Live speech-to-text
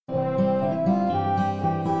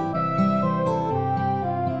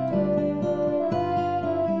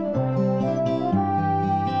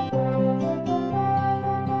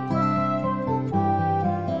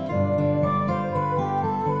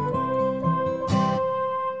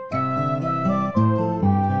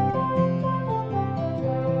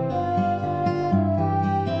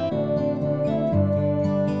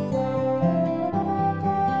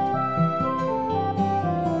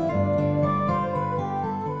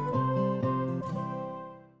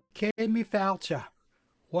me Falcha.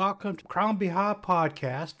 Welcome to Crann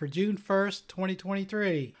podcast for June 1st,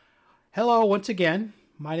 2023. Hello once again.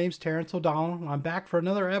 My name's Terrence O'Donnell. I'm back for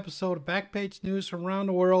another episode of Backpage News from around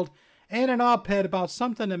the world and an op-ed about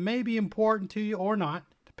something that may be important to you or not,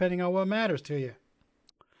 depending on what matters to you.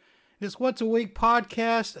 This once-a-week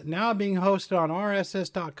podcast now being hosted on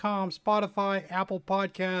rss.com, Spotify, Apple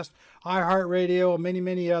Podcast, iHeartRadio, and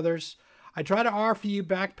many others. I try to offer you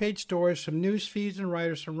back-page stories from news feeds and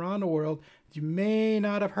writers from around the world that you may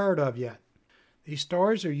not have heard of yet. These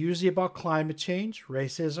stories are usually about climate change,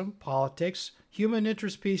 racism, politics, human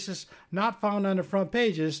interest pieces not found on the front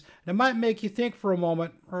pages that might make you think for a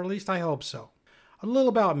moment, or at least I hope so. A little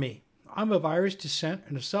about me. I'm of Irish descent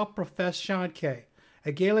and a self-professed Sean Kay,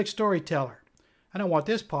 a Gaelic storyteller. And I want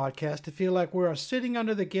this podcast to feel like we're sitting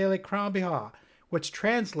under the Gaelic Crann, which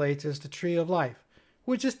translates as the Tree of Life,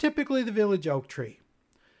 which is typically the village oak tree.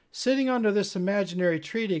 Sitting under this imaginary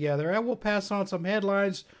tree together, I will pass on some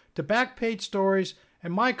headlines to back-page stories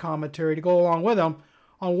and my commentary to go along with them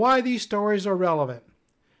on why these stories are relevant.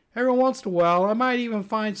 Every once in a while, I might even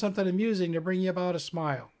find something amusing to bring you about a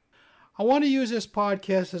smile. I want to use this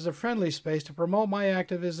podcast as a friendly space to promote my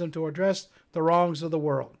activism to address the wrongs of the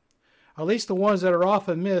world. At least the ones that are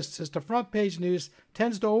often missed, as the front page news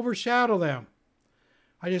tends to overshadow them.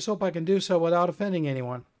 I just hope I can do so without offending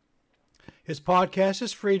anyone. This podcast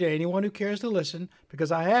is free to anyone who cares to listen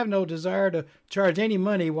because I have no desire to charge any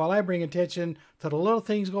money while I bring attention to the little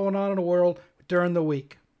things going on in the world during the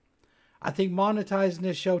week. I think monetizing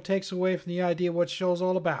this show takes away from the idea of what the show's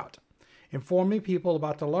all about, informing people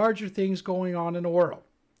about the larger things going on in the world.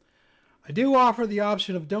 I do offer the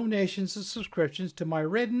option of donations and subscriptions to my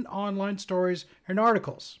written online stories and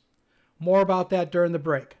articles. More about that during the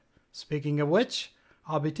break. Speaking of which,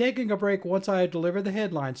 I'll be taking a break once I deliver the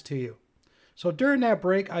headlines to you. So during that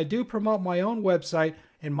break, I do promote my own website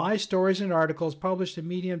and my stories and articles published at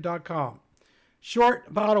medium.com. Short,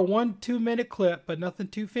 about a 1-2 minute clip, but nothing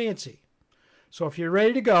too fancy. So if you're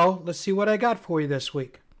ready to go, let's see what I got for you this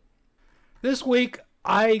week. This week,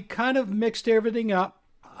 I kind of mixed everything up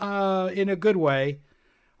in a good way.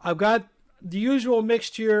 I've got the usual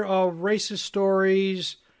mixture of racist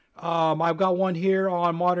stories. I've got one here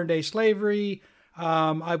on modern day slavery.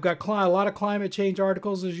 I've got a lot of climate change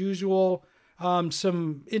articles as usual,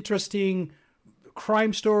 some interesting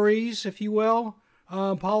crime stories, if you will,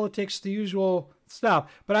 politics, the usual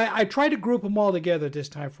stuff. But I try to group them all together this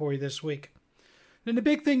time for you this week. And the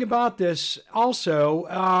big thing about this also,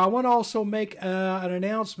 I want to also make an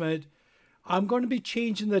announcement. I'm going to be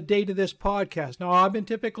changing the date of this podcast. Now, I've been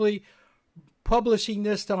typically publishing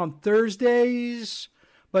this on Thursdays,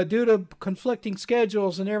 but due to conflicting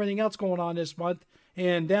schedules and everything else going on this month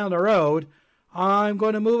and down the road, I'm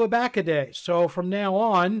going to move it back a day. So from now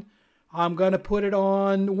on, I'm going to put it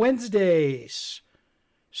on Wednesdays.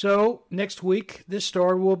 So next week, this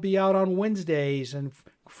story will be out on Wednesdays and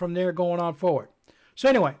from there going on forward. So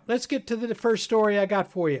anyway, let's get to the first story I got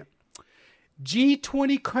for you.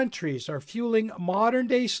 G20 countries are fueling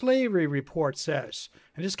modern-day slavery, report says.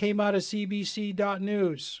 And this came out of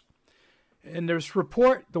CBC.news. In this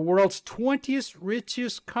report, the world's 20th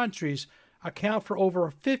richest countries account for over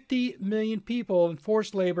 50 million people in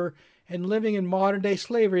forced labor and living in modern-day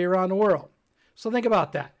slavery around the world. So think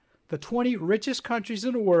about that. The 20 richest countries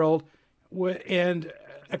in the world and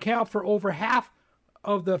account for over half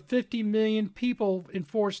of the 50 million people in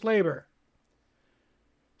forced labor.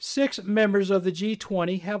 6 members of the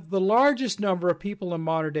G20 have the largest number of people in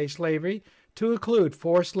modern-day slavery, to include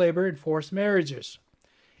forced labor and forced marriages.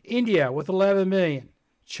 India with 11 million,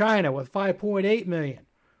 China with 5.8 million,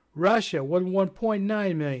 Russia with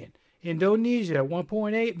 1.9 million, Indonesia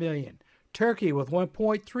 1.8 million, Turkey with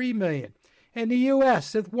 1.3 million, and the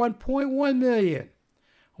U.S. with 1.1 million.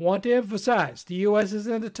 I want to emphasize, the U.S. is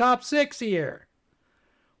in the top 6 here.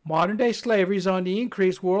 Modern-day slavery is on the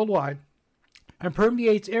increase worldwide and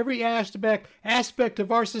permeates every aspect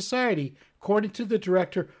of our society, according to the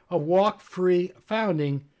director of Walk Free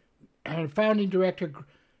founding director.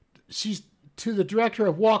 She's to the director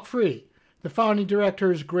of Walk Free. The founding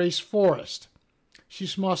director is Grace Forrest.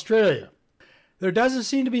 She's from Australia. There doesn't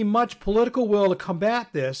seem to be much political will to combat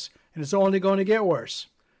this, and it's only going to get worse.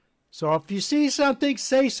 So if you see something,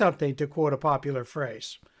 say something, to quote a popular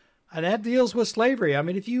phrase. And that deals with slavery. I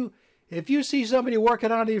mean, if you see somebody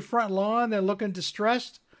working on your front lawn, they're looking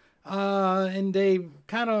distressed, and they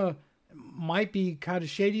kind of might be kind of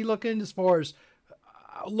shady looking as far as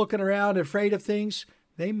looking around, afraid of things,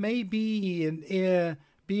 they may be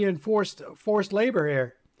in forced labor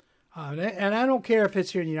here. And I don't care if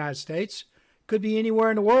it's here in the United States. Could be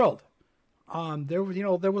anywhere in the world. There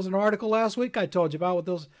was an article last week I told you about with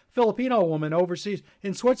those Filipino women overseas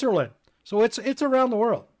in Switzerland. So it's around the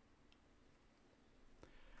world.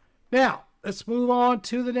 Now, let's move on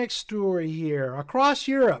to the next story here. Across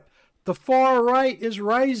Europe, the far right is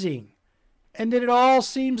rising, and then it all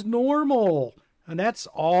seems normal, and that's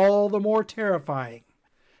all the more terrifying.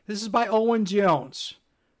 This is by Owen Jones,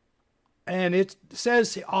 and it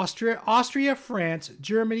says Austria, France,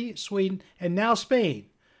 Germany, Sweden, and now Spain.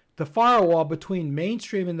 The firewall between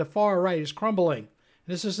mainstream and the far right is crumbling.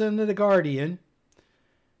 This is in The Guardian,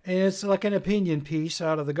 and it's like an opinion piece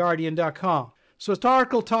out of theguardian.com. So this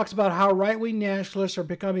article talks about how right-wing nationalists are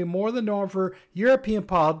becoming more the norm for European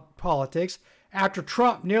politics after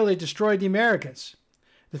Trump nearly destroyed the Americans.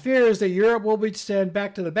 The fear is that Europe will be sent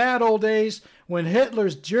back to the bad old days when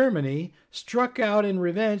Hitler's Germany struck out in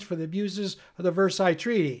revenge for the abuses of the Versailles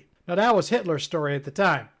Treaty. Now that was Hitler's story at the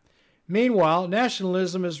time. Meanwhile,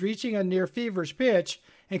 nationalism is reaching a near feverish pitch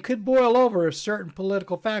and could boil over if certain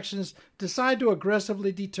political factions decide to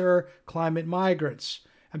aggressively deter climate migrants.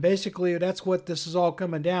 And basically, that's what this is all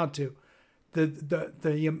coming down to.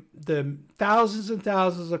 The thousands and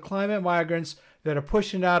thousands of climate migrants that are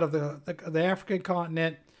pushing out of the African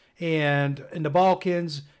continent and in the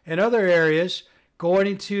Balkans and other areas,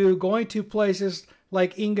 going to places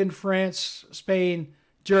like England, France, Spain,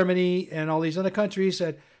 Germany, and all these other countries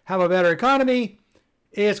that have a better economy.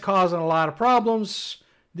 It's causing a lot of problems.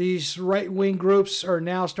 These right-wing groups are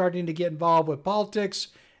now starting to get involved with politics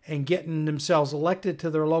and getting themselves elected to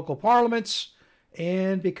their local parliaments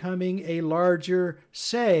and becoming a larger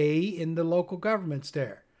say in the local governments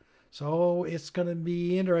there. So it's going to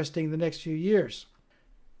be interesting the next few years.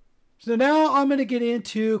 So now I'm going to get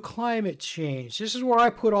into climate change. This is where I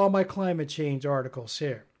put all my climate change articles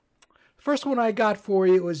here. The first one I got for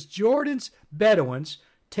you was Jordan's Bedouins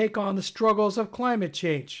take on the struggles of climate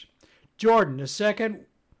change. Jordan, the second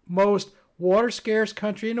most water-scarce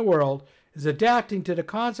country in the world, is adapting to the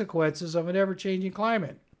consequences of an ever-changing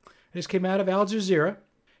climate. This came out of Al Jazeera.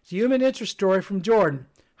 It's a human interest story from Jordan,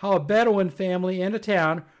 how a Bedouin family and a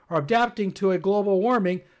town are adapting to a global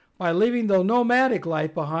warming by leaving the nomadic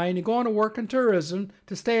life behind and going to work in tourism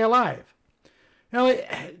to stay alive. Now,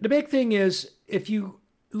 the big thing is, if you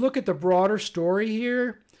look at the broader story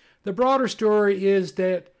here, the broader story is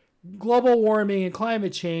that global warming and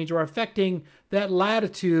climate change are affecting that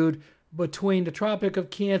latitude between the Tropic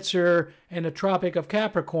of Cancer and the Tropic of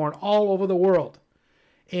Capricorn all over the world.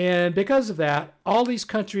 And because of that, all these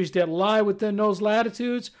countries that lie within those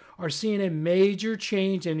latitudes are seeing a major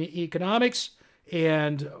change in economics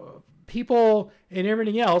and people and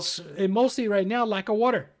everything else, and mostly right now lack of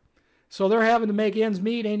water. So they're having to make ends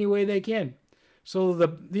meet any way they can. So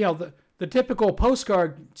the typical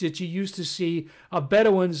postcard that you used to see of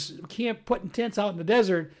Bedouins putting tents out in the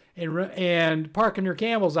desert and parking their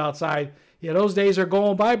camels outside, those days are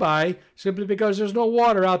going bye-bye simply because there's no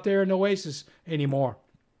water out there in the oasis anymore.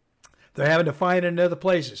 They're having to find it in other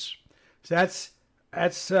places. So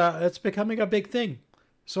that's becoming a big thing.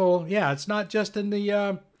 So yeah, it's not just in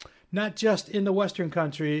the Western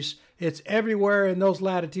countries. It's everywhere in those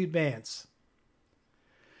latitude bands.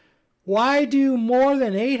 Why do more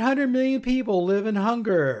than 800 million people live in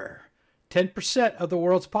hunger? 10% of the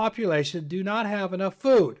world's population do not have enough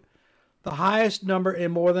food, the highest number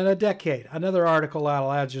in more than a decade. Another article out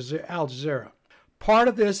of Al Jazeera. Part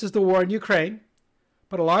of this is the war in Ukraine,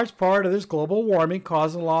 but a large part of this global warming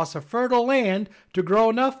causing loss of fertile land to grow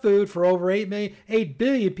enough food for over 8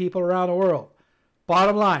 billion people around the world.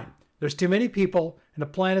 Bottom line, there's too many people and the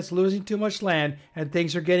planet's losing too much land and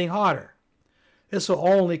things are getting hotter. This will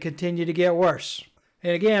only continue to get worse.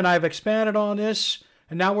 And again, I've expanded on this,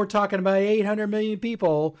 and now we're talking about 800 million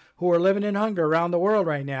people who are living in hunger around the world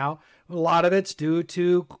right now. A lot of it's due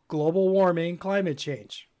to global warming, climate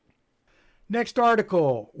change. Next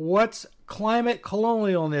article, what's climate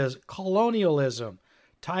colonialism?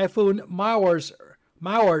 Typhoon Mauer's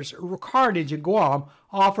carnage in Guam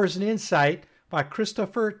offers an insight by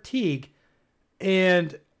Christopher Teague.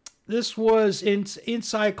 And this was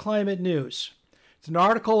Inside Climate News. It's an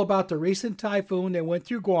article about the recent typhoon that went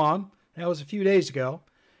through Guam. That was a few days ago.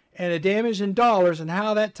 And the damage in dollars and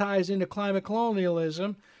how that ties into climate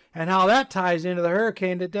colonialism and how that ties into the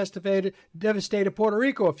hurricane that devastated Puerto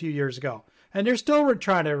Rico a few years ago. And they're still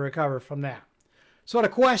trying to recover from that. So the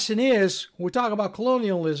question is, we're talking about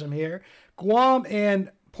colonialism here. Guam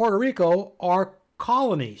and Puerto Rico are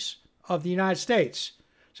colonies of the United States.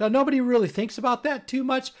 So nobody really thinks about that too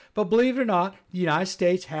much, but believe it or not, the United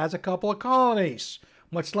States has a couple of colonies,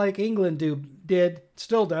 much like England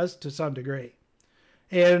still does to some degree.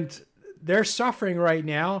 And they're suffering right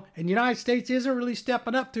now, and the United States isn't really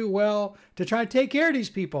stepping up too well to try and take care of these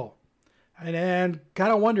people. And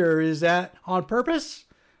kind of wonder, is that on purpose?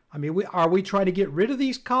 I mean, are we trying to get rid of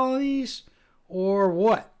these colonies or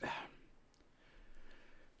what?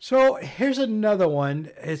 So here's another one.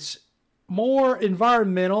 It's more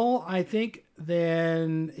environmental, I think,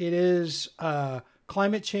 than it is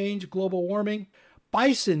climate change, global warming.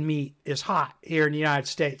 Bison meat is hot here in the United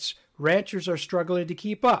States. Ranchers are struggling to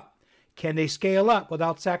keep up. Can they scale up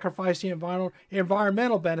without sacrificing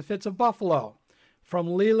environmental benefits of buffalo? From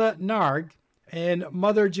Leela Narg and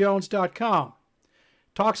MotherJones.com.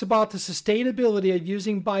 Talks about the sustainability of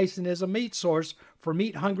using bison as a meat source for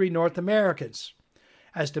meat-hungry North Americans.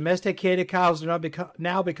 As domesticated cows are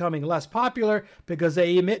now becoming less popular because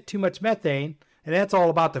they emit too much methane, and that's all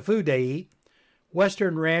about the food they eat,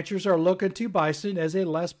 Western ranchers are looking to bison as a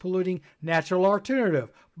less polluting natural alternative.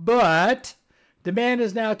 But demand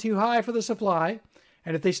is now too high for the supply,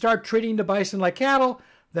 and if they start treating the bison like cattle,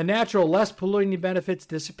 the natural, less polluting benefits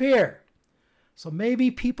disappear. So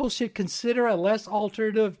maybe people should consider a less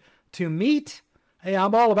alternative to meat. Hey,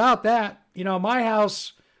 I'm all about that. My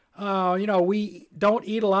house, we don't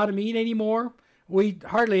eat a lot of meat anymore. We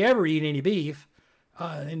hardly ever eat any beef,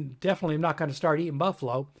 and definitely I'm not going to start eating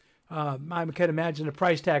buffalo. I can imagine the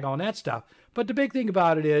price tag on that stuff. But the big thing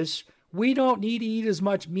about it is we don't need to eat as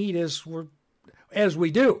much meat as we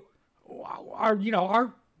do.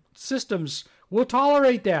 Our systems will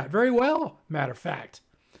tolerate that very well, matter of fact.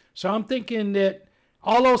 So I'm thinking that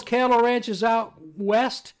all those cattle ranches out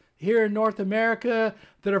west here in North America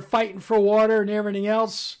that are fighting for water and everything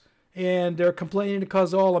else, and they're complaining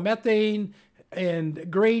because of all the methane and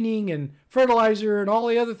graining and fertilizer and all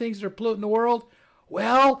the other things that are polluting the world,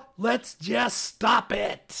 well, let's just stop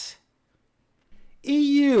it.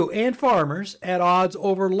 EU and farmers at odds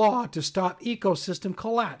over law to stop ecosystem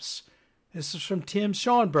collapse. This is from Tim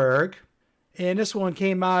Schoenberg, and this one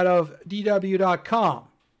came out of DW.com.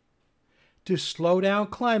 To slow down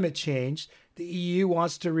climate change, the EU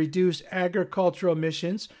wants to reduce agricultural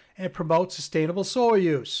emissions and promote sustainable soil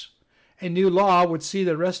use. A new law would see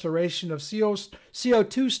the restoration of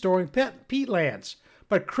CO2 storing peatlands,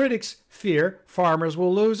 but critics fear farmers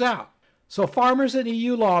will lose out. So farmers and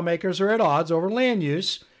EU lawmakers are at odds over land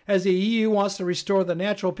use, as the EU wants to restore the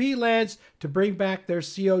natural peatlands to bring back their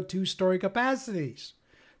CO2 storing capacities.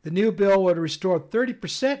 The new bill would restore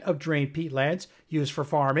 30% of drained peatlands used for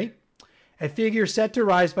farming, a figure set to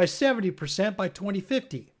rise by 70% by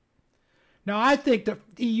 2050. Now, I think the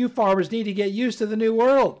EU farmers need to get used to the new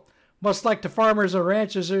world, much like the farmers and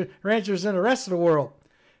ranchers in the rest of the world.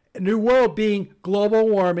 A new world being global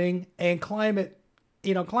warming and climate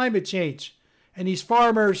change. And these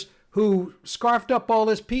farmers who scarfed up all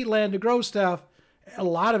this peatland to grow stuff, a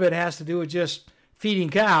lot of it has to do with just feeding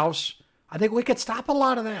cows. I think we could stop a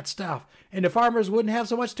lot of that stuff, and the farmers wouldn't have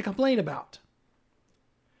so much to complain about.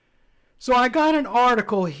 So I got an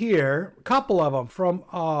article here, a couple of them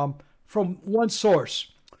from one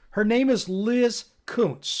source. Her name is Liz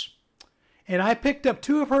Kuntz, and I picked up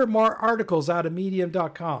two of her articles out of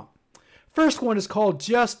Medium.com. First one is called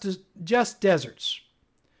Just Deserts,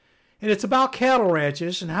 and it's about cattle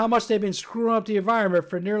ranches and how much they've been screwing up the environment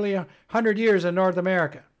for nearly 100 years in North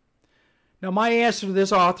America. Now, my answer to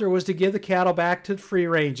this author was to give the cattle back to the free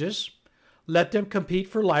ranges, let them compete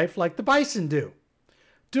for life like the bison do.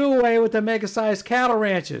 Do away with the mega-sized cattle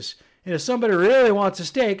ranches, and if somebody really wants a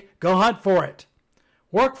steak, go hunt for it.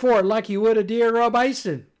 Work for it like you would a deer or a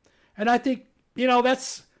bison. And I think,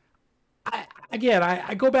 that's...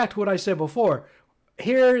 I go back to what I said before.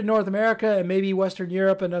 Here in North America and maybe Western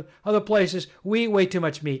Europe and other places, we eat way too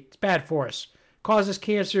much meat. It's bad for us. Causes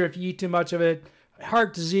cancer if you eat too much of it,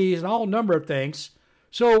 heart disease, and all number of things.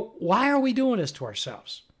 So why are we doing this to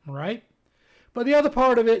ourselves, right? But the other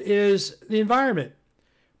part of it is the environment.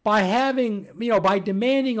 By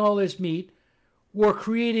demanding all this meat, we're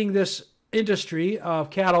creating this industry of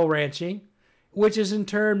cattle ranching, which is in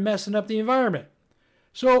turn messing up the environment.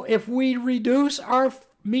 So if we reduce our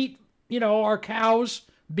meat, our cows,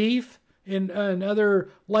 beef, and other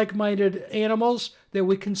like-minded animals that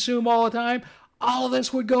we consume all the time, all of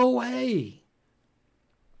this would go away.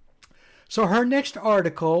 So her next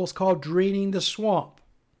article is called Draining the Swamp.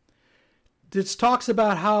 This talks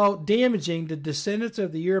about how damaging the descendants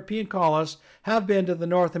of the European colonists have been to the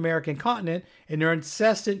North American continent in their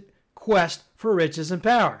incessant quest for riches and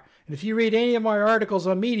power. And if you read any of my articles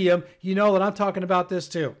on Medium, you know that I'm talking about this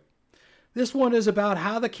too. This one is about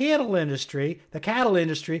how the cattle industry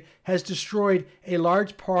has destroyed a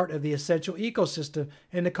large part of the essential ecosystem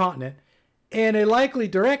in the continent, and a likely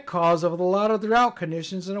direct cause of a lot of drought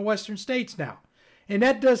conditions in the western states now. And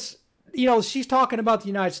that she's talking about the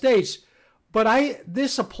United States, but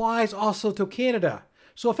this applies also to Canada.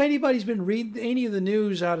 So if anybody's been reading any of the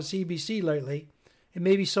news out of CBC lately, and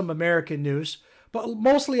maybe some American news, but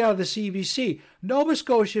mostly out of the CBC, Nova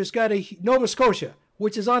Scotia,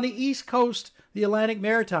 which is on the east coast, the Atlantic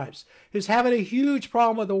Maritimes, is having a huge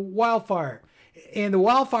problem with the wildfire. And the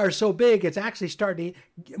wildfire is so big, it's actually starting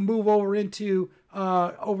to move over into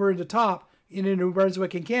top into New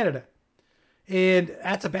Brunswick in Canada. And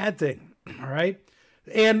that's a bad thing, all right?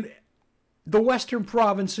 And the western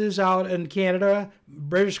provinces out in Canada,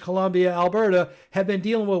 British Columbia, Alberta, have been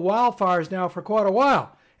dealing with wildfires now for quite a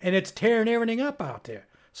while. And it's tearing everything up out there.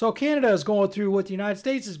 So Canada is going through what the United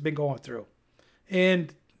States has been going through.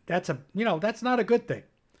 And that's not a good thing.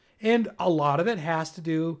 And a lot of it has to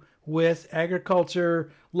do with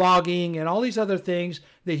agriculture, logging, and all these other things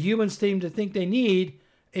that humans seem to think they need.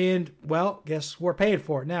 And, well, guess we're paying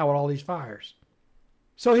for it now with all these fires.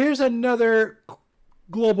 So here's another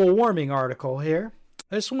global warming article here.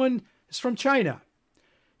 This one is from China.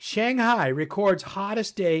 Shanghai records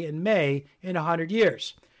hottest day in May in 100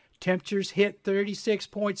 years. Temperatures hit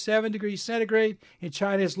 36.7 degrees centigrade in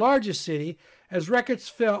China's largest city as records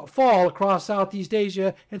fall across Southeast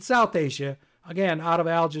Asia and South Asia, again, out of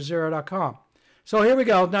AlJazeera.com. So here we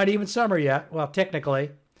go, not even summer yet, well,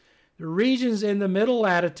 technically. The regions in the middle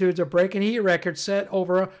latitudes are breaking heat records set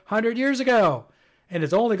over 100 years ago. And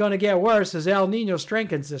it's only going to get worse as El Nino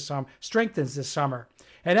strengthens this summer.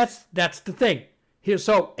 And that's the thing. Here,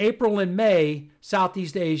 so April and May,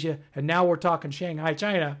 Southeast Asia, and now we're talking Shanghai,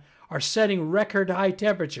 China, are setting record high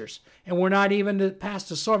temperatures. And we're not even past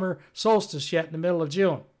the summer solstice yet in the middle of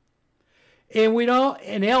June. And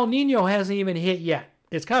El Nino hasn't even hit yet.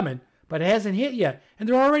 It's coming, but it hasn't hit yet. And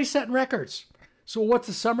they're already setting records. So what's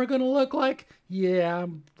the summer going to look like? Yeah,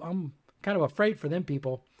 I'm kind of afraid for them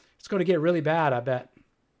people. It's going to get really bad, I bet.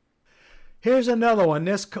 Here's another one.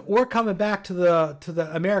 We're coming back to the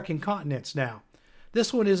American continents now.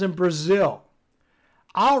 This one is in Brazil.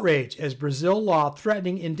 Outrage as Brazil law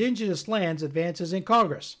threatening indigenous lands advances in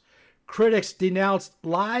Congress. Critics denounced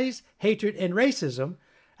lies, hatred, and racism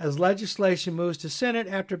as legislation moves to Senate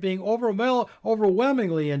after being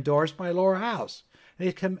overwhelmingly endorsed by lower house.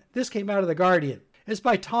 This came out of The Guardian. It's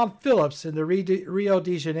by Tom Phillips in the Rio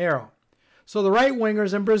de Janeiro. So the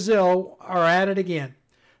right-wingers in Brazil are at it again.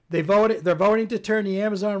 They're voting to turn the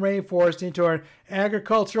Amazon rainforest into an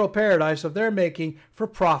agricultural paradise of their making for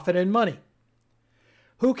profit and money.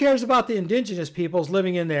 Who cares about the indigenous peoples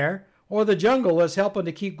living in there or the jungle that's helping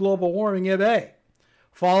to keep global warming at bay?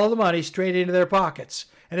 Follow the money straight into their pockets.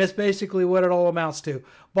 And that's basically what it all amounts to.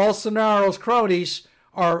 Bolsonaro's cronies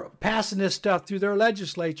are passing this stuff through their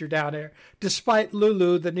legislature down there, despite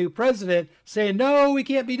Lulu, the new president, saying, no, we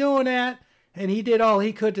can't be doing that. And he did all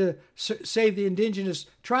he could to save the indigenous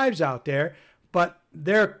tribes out there. But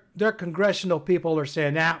their congressional people are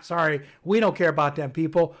saying, nah, sorry, we don't care about them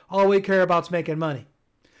people. All we care about is making money.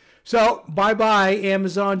 So bye-bye,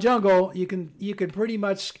 Amazon jungle. You can pretty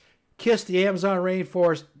much kiss the Amazon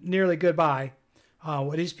rainforest nearly goodbye.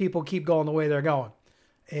 These people keep going the way they're going.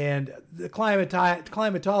 And the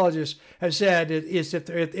climatologists have said is if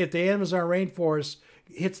the Amazon rainforest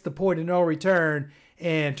hits the point of no return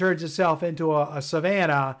and turns itself into a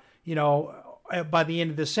savanna, by the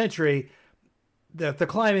end of this century, the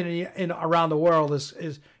climate around the world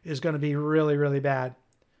is going to be really, really bad.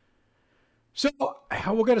 So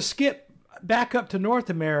we're going to skip back up to North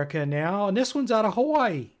America now, and this one's out of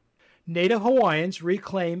Hawaii. Native Hawaiians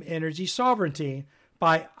reclaim energy sovereignty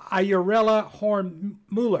by Ayurela Horn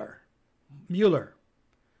Mueller.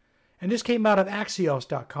 And this came out of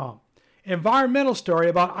Axios.com. Environmental story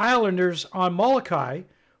about islanders on Molokai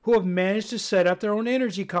who have managed to set up their own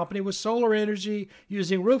energy company with solar energy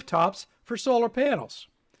using rooftops for solar panels.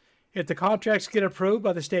 If the contracts get approved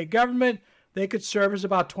by the state government, they could service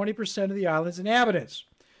about 20% of the island's inhabitants.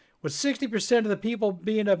 With 60% of the people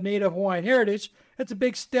being of Native Hawaiian heritage, it's a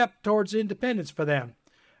big step towards independence for them,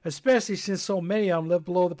 especially since so many of them live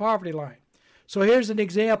below the poverty line. So here's an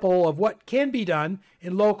example of what can be done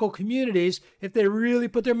in local communities if they really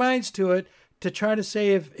put their minds to it to try to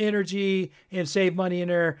save energy and save money in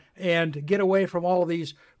there and get away from all of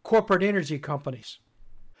these corporate energy companies.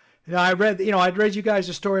 Now I'd read you guys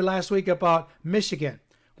a story last week about Michigan.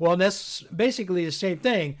 Well, that's basically the same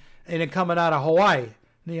thing, and it coming out of Hawaii.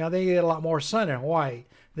 They get a lot more sun in Hawaii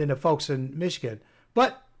than the folks in Michigan.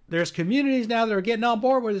 But there's communities now that are getting on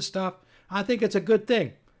board with this stuff. I think it's a good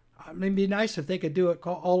thing. I mean, it'd be nice if they could do it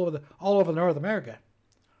all over North America.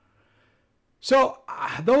 So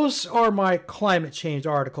those are my climate change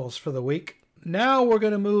articles for the week. Now we're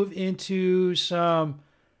going to move into some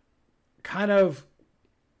kind of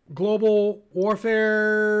global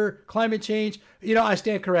warfare, climate change. I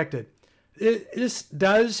stand corrected. This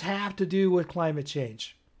does have to do with climate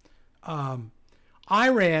change.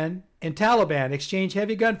 Iran and Taliban exchange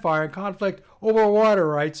heavy gunfire in conflict over water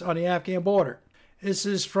rights on the Afghan border. This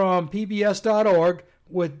is from PBS.org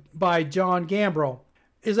by John Gambrell.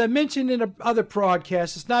 As I mentioned in other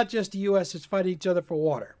broadcasts, it's not just the U.S. that's fighting each other for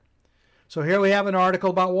water. So here we have an article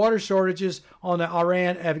about water shortages on the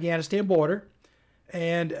Iran-Afghanistan border,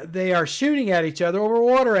 and they are shooting at each other over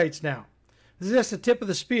water rights now. This is just the tip of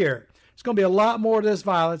the spear. It's going to be a lot more of this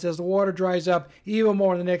violence as the water dries up even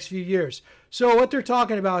more in the next few years. So what they're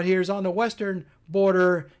talking about here is on the western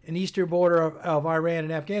border and eastern border of Iran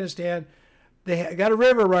and Afghanistan, they got a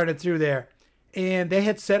river running through there. And they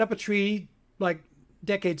had set up a treaty like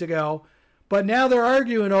decades ago, but now they're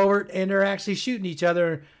arguing over it, and they're actually shooting each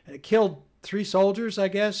other. It killed 3 soldiers, I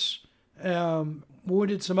guess,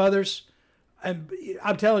 wounded some others. And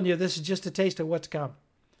I'm telling you, this is just a taste of what's come.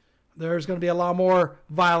 There's going to be a lot more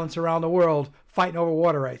violence around the world fighting over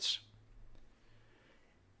water rights.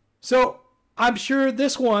 So I'm sure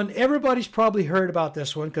this one, everybody's probably heard about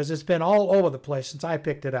this one because it's been all over the place since I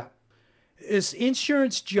picked it up. This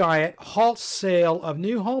insurance giant halts sale of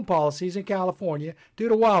new home policies in California due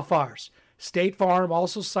to wildfires. State Farm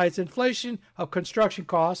also cites inflation of construction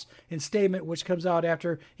costs in statement which comes out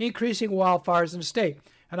after increasing wildfires in the state.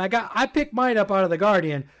 And I picked mine up out of The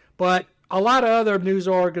Guardian, but a lot of other news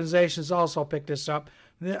organizations also picked this up.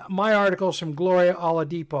 My article's from Gloria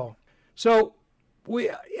Oladipo. So,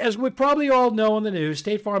 as we probably all know in the news,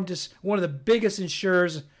 State Farm, just one of the biggest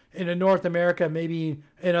insurers in North America, maybe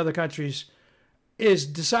in other countries, is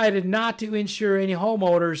decided not to insure any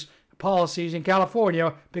homeowners policies in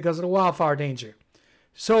California because of the wildfire danger.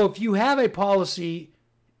 So if you have a policy,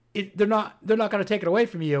 they're not going to take it away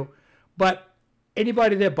from you. But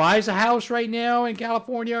anybody that buys a house right now in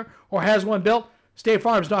California or has one built, State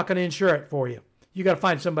Farm's not going to insure it for you. You got to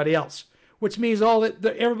find somebody else, which means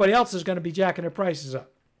everybody else is going to be jacking their prices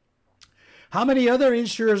up. How many other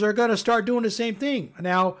insurers are going to start doing the same thing?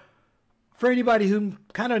 Now, for anybody who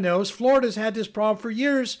kind of knows, Florida's had this problem for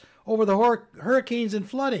years over the hurricanes and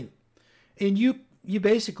flooding. And you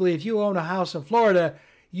basically, if you own a house in Florida,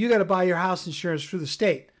 you got to buy your house insurance through the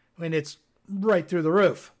state. And it's right through the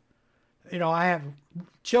roof. I have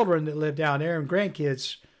children that live down there and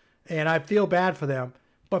grandkids, and I feel bad for them.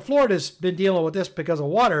 But Florida's been dealing with this because of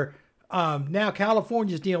water. Now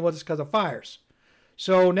California's dealing with this because of fires.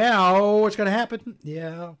 So now what's going to happen?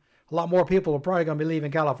 Yeah, a lot more people are probably going to be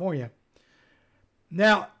leaving California.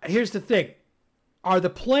 Now, here's the thing. Are the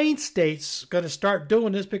plain states going to start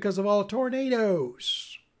doing this because of all the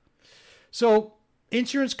tornadoes? So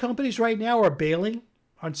insurance companies right now are bailing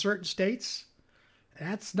on certain states.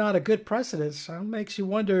 That's not a good precedent. So it makes you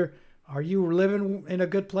wonder, are you living in a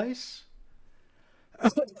good place?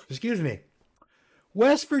 Excuse me.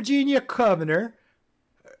 West Virginia governor's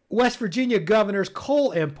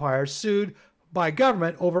coal empire sued by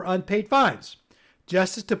government over unpaid fines.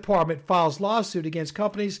 Justice Department files lawsuit against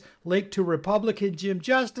companies linked to Republican Jim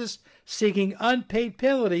Justice seeking unpaid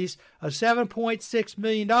penalties of $7.6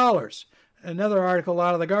 million. Another article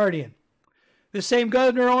out of The Guardian. The same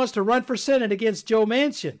governor wants to run for Senate against Joe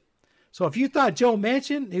Manchin. So if you thought Joe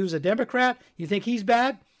Manchin, he was a Democrat, you think he's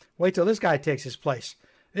bad? Wait till this guy takes his place.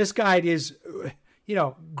 This guy is,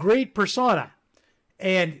 great persona.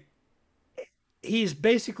 And he's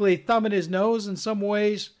basically thumbing his nose in some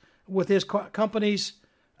ways with his companies,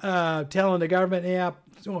 telling the government, yeah,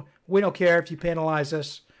 we don't care if you penalize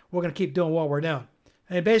us. We're going to keep doing what we're doing.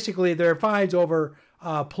 And basically, there are fines over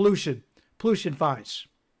pollution fines.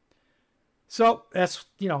 So that's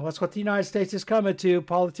what the United States is coming to.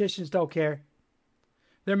 Politicians don't care.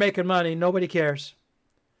 They're making money. Nobody cares.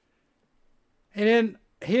 And then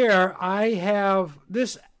here I have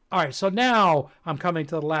this. All right, so now I'm coming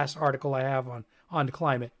to the last article I have on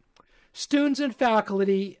climate. Students and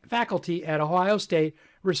faculty at Ohio State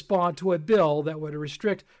respond to a bill that would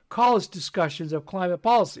restrict college discussions of climate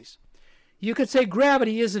policies. You could say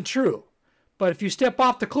gravity isn't true, but if you step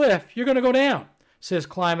off the cliff, you're going to go down, says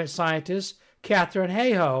climate scientist Catherine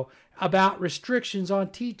Hayhoe about restrictions on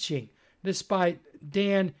teaching, despite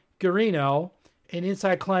Dan Guarino in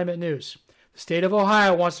Inside Climate News. The state of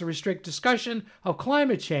Ohio wants to restrict discussion of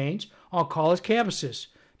climate change on college campuses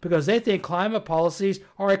because they think climate policies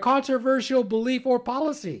are a controversial belief or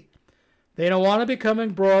policy. They don't want to become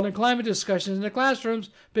embroiled in climate discussions in the classrooms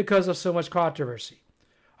because of so much controversy.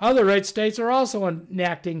 Other red states are also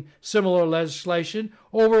enacting similar legislation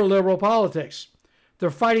over liberal politics. They're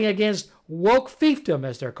fighting against woke fiefdom,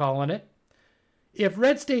 as they're calling it. If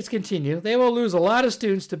red states continue, they will lose a lot of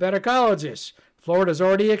students to better colleges. Florida's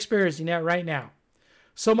already experiencing that right now.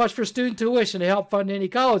 So much for student tuition to help fund any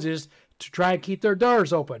colleges to try and keep their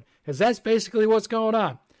doors open, because that's basically what's going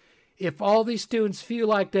on. If all these students feel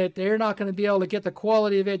like that they're not going to be able to get the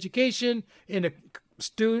quality of education in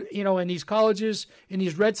in these colleges in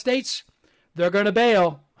these red states, they're going to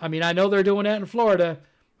bail. I mean, I know they're doing that in Florida.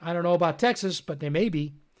 I don't know about Texas, but they may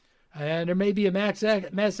be. And there may be a mass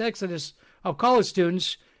exodus of college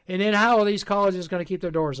students. And then how are these colleges going to keep their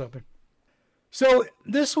doors open? So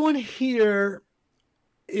this one here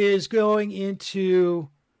is going into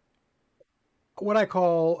what I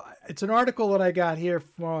call, it's an article that I got here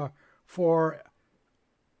for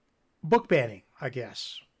book banning, I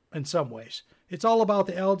guess, in some ways. It's all about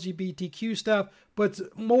the LGBTQ stuff, but it's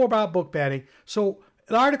more about book banning. So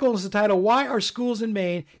the article is entitled, Why Are Schools in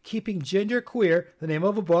Maine Keeping Gender Queer, the name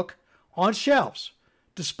of a book, on Shelves,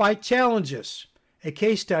 Despite Challenges? A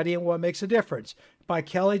Case Study in What Makes a Difference, by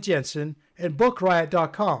Kelly Jensen and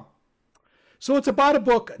BookRiot.com. So it's about a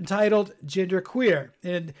book entitled Gender Queer,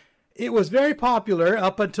 and it was very popular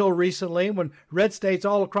up until recently when red states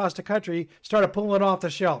all across the country started pulling it off the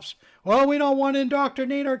shelves. Well, we don't want to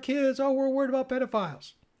indoctrinate our kids. Oh, we're worried about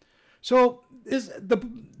pedophiles. So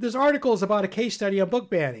this article is about a case study on book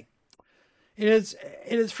banning. It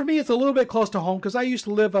is for me, it's a little bit close to home because I used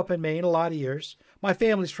to live up in Maine a lot of years. My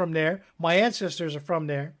family's from there. My ancestors are from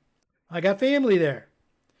there. I got family there.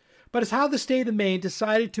 But it's how the state of Maine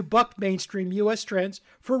decided to buck mainstream U.S. trends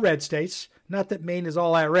for red states, not that Maine is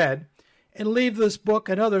all that red, and leave this book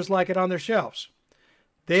and others like it on their shelves.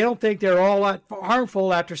 They don't think they're all that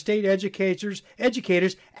harmful after state educators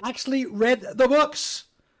actually read the books.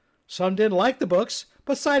 Some didn't like the books,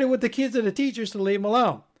 but sided with the kids and the teachers to leave them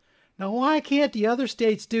alone. Now, why can't the other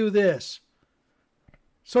states do this?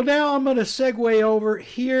 So now I'm going to segue over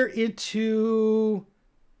here into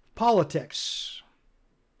politics.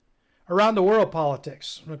 Around the world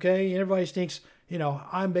politics, okay? Everybody thinks,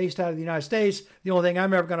 I'm based out of the United States. The only thing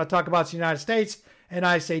I'm ever going to talk about is the United States. And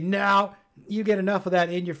I say, now you get enough of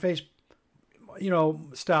that in your face,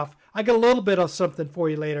 stuff. I got a little bit of something for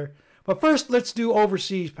you later. But first, let's do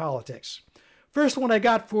overseas politics. First one I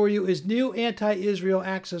got for you is new anti-Israel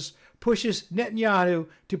axis pushes Netanyahu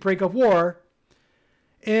to brink of war.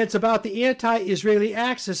 And it's about the anti-Israeli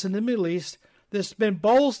axis in the Middle East that's been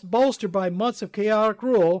bolstered by months of chaotic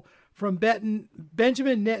rule from Benjamin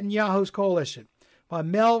Netanyahu's coalition by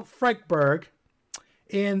Mel Frankberg.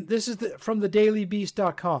 And this is from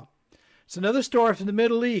thedailybeast.com. It's another story from the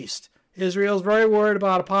Middle East. Israel is very worried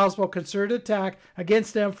about a possible concerted attack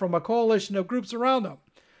against them from a coalition of groups around them,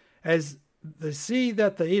 as they see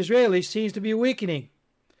that the Israelis seems to be weakening.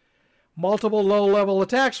 Multiple low-level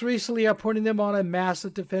attacks recently are putting them on a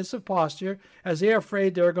massive defensive posture as they are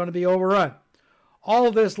afraid they're going to be overrun. All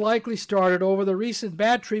of this likely started over the recent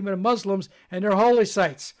bad treatment of Muslims and their holy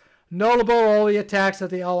sites. Notable all the attacks at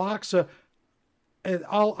the Al-Aqsa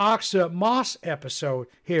Mosque episode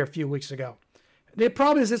here a few weeks ago. The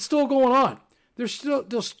problem is it's still going on. They're still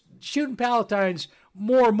shooting Palestinians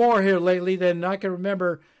more and more here lately than I can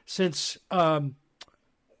remember since Yasser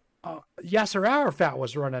Arafat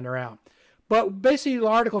was running around. But basically the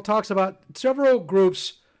article talks about several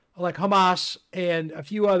groups like Hamas and a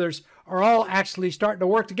few others are all actually starting to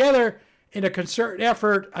work together in a concerted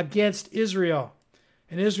effort against Israel.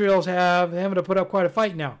 And Israel's having to put up quite a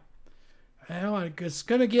fight now. It's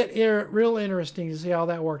going to get real interesting to see how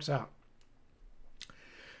that works out.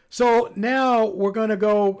 So now we're going to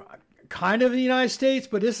go kind of the United States,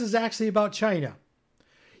 but this is actually about China.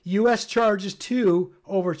 U.S. charges 2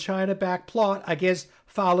 over China-backed plot against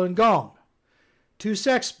Falun Gong. Two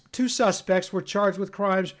suspects were charged with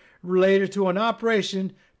crimes related to an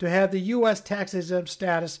operation to have the U.S. tax-exempt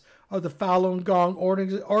status of the Falun Gong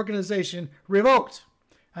organization revoked.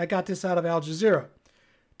 I got this out of Al Jazeera.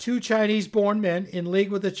 2 Chinese-born men in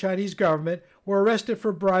league with the Chinese government were arrested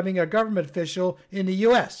for bribing a government official in the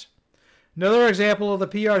U.S. Another example of the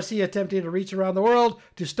PRC attempting to reach around the world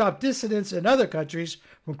to stop dissidents in other countries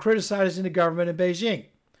from criticizing the government in Beijing.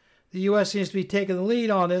 The U.S. seems to be taking the lead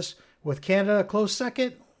on this, with Canada a close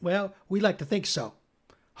second. Well, we like to think so.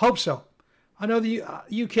 Hope so. I know the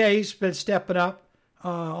UK's been stepping up,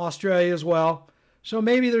 Australia as well. So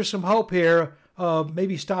maybe there's some hope here of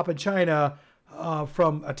maybe stopping China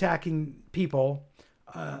from attacking people,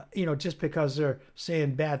 just because they're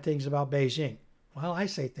saying bad things about Beijing. Well, I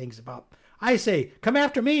say, come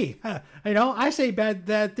after me. I say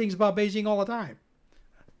bad things about Beijing all the time.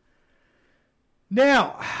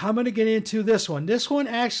 Now, I'm going to get into this one. This one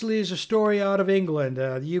actually is a story out of England,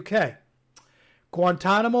 the UK.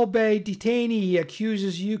 Guantanamo Bay detainee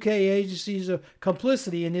accuses UK agencies of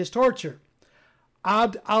complicity in his torture.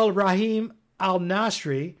 Abd al-Rahim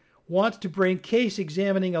al-Nasri wants to bring case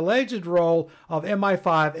examining alleged role of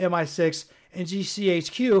MI5, MI6, and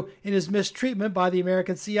GCHQ in his mistreatment by the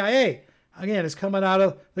American CIA. Again, it's coming out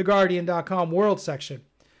of the Guardian.com World section.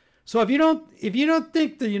 So if you don't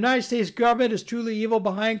think the United States government is truly evil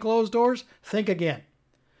behind closed doors, think again.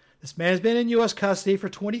 This man has been in U.S. custody for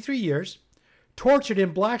 23 years, tortured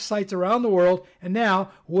in black sites around the world, and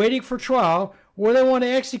now waiting for trial where they want to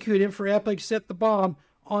execute him for helping set the bomb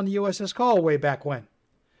on the USS Call way back when.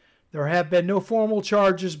 There have been no formal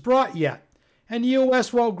charges brought yet, and the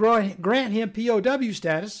U.S. won't grant him POW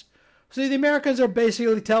status. So the Americans are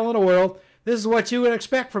basically telling the world, this is what you would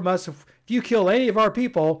expect from us if you kill any of our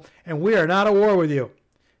people, and we are not at war with you.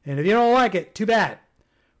 And if you don't like it, too bad.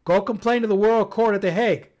 Go complain to the World Court at The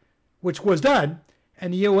Hague, which was done,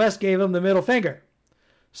 and the U.S. gave him the middle finger.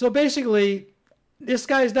 So basically, this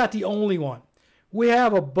guy's not the only one. We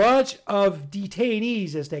have a bunch of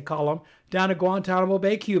detainees, as they call them, down in Guantanamo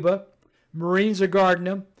Bay, Cuba. Marines are guarding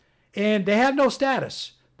them, and they have no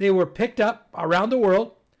status. They were picked up around the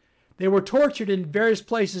world. They were tortured in various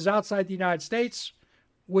places outside the United States,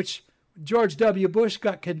 which George W. Bush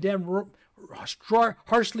got condemned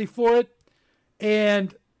harshly for it,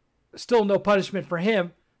 and still no punishment for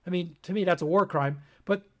him. I mean, to me, that's a war crime.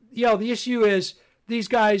 But, the issue is these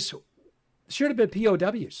guys should have been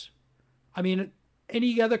POWs. I mean,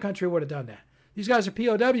 any other country would have done that. These guys are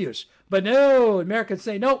POWs. But no, Americans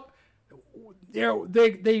say, nope,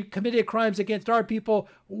 they committed crimes against our people.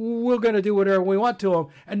 We're going to do whatever we want to them,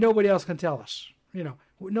 and nobody else can tell us.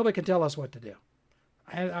 Nobody can tell us what to do.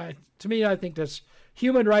 To me, I think that's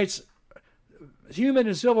human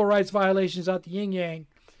and civil rights violations out the yin-yang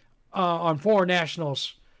on foreign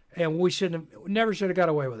nationals, and we never should have got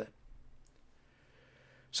away with it.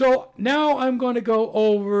 So now I'm going to go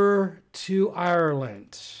over to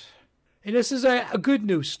Ireland. And this is a good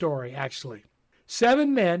news story, actually.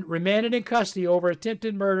 7 men remanded in custody over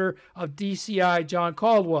attempted murder of DCI John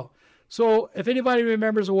Caldwell. So if anybody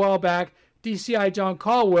remembers a while back, DCI John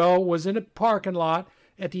Caldwell was in a parking lot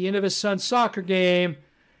at the end of his son's soccer game,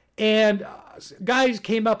 and guys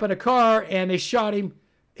came up in a car and they shot him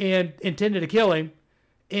and intended to kill him,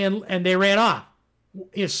 and they ran off.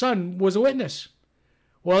 His son was a witness.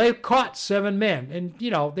 Well, they caught 7 men, and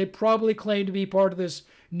they probably claim to be part of this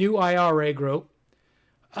new IRA group.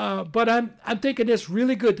 But I'm thinking it's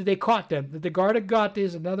really good that they caught them, that the guard had got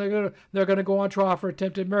these, and now they're going to go on trial for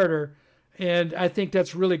attempted murder, and I think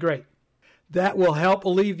that's really great. That will help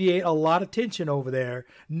alleviate a lot of tension over there,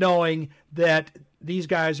 knowing that these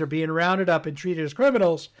guys are being rounded up and treated as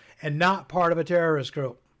criminals and not part of a terrorist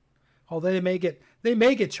group. Although they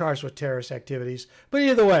may get charged with terrorist activities, but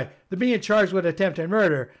either way, they're being charged with attempted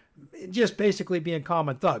murder, just basically being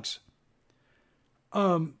common thugs.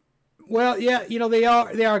 Well, yeah, they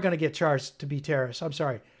are going to get charged to be terrorists. I'm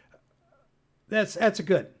sorry. That's a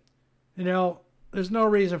good. There's no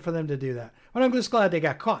reason for them to do that. But I'm just glad they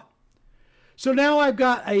got caught. So now I've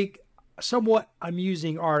got a somewhat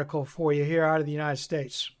amusing article for you here out of the United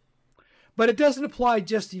States. But it doesn't apply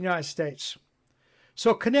just to the United States.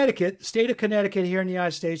 So Connecticut, state of Connecticut here in the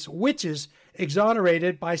United States, witches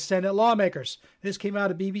exonerated by Senate lawmakers. This came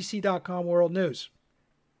out of BBC.com World News.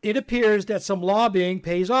 It appears that some lobbying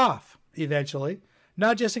pays off eventually.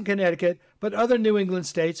 Not just in Connecticut, but other New England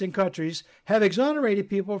states and countries have exonerated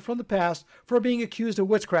people from the past for being accused of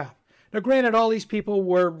witchcraft. Now, granted, all these people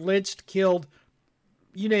were lynched, killed,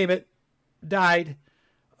 you name it, died.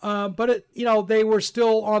 But they were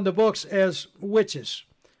still on the books as witches,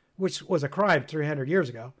 which was a crime 300 years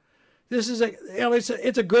ago. This is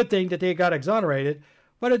it's a good thing that they got exonerated,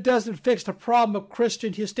 but it doesn't fix the problem of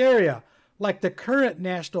Christian hysteria, like the current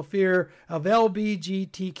national fear of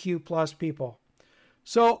LGBTQ plus people.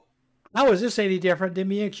 So how is this any different than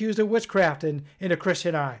being accused of witchcraft in a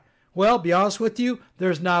Christian eye? Well, be honest with you,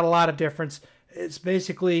 there's not a lot of difference. It's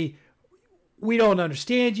basically, we don't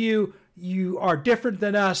understand you. You are different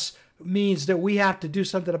than us, means that we have to do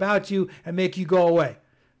something about you and make you go away.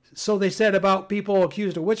 So they said about people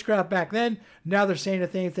accused of witchcraft back then. Now they're saying the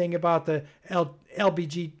same thing about the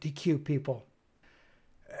LGBTQ people.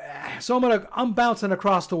 So I'm bouncing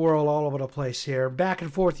across the world all over the place here. Back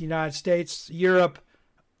and forth, United States, Europe,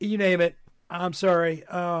 you name it. I'm sorry.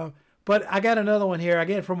 But I got another one here,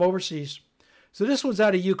 again, from overseas. So this one's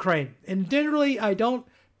out of Ukraine. And generally, I don't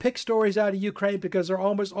pick stories out of Ukraine because they're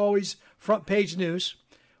almost always front page news.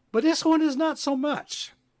 But this one is not so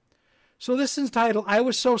much. So this is titled, I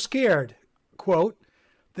Was So Scared, quote,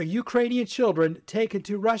 the Ukrainian children taken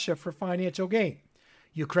to Russia for financial gain.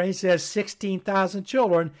 Ukraine says 16,000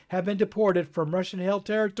 children have been deported from Russian-held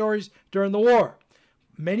territories during the war.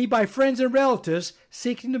 many by friends and relatives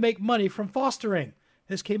seeking to make money from fostering.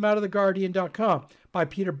 This came out of theguardian.com by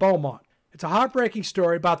Peter Beaumont. It's a heartbreaking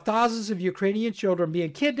story about thousands of Ukrainian children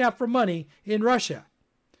being kidnapped for money in Russia.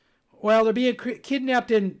 Well, they're being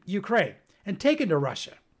kidnapped in Ukraine and taken to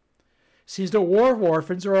Russia. Seems that war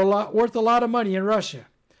orphans are worth a lot of money in Russia.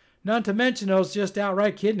 Not to mention those just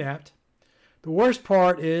outright kidnapped. The worst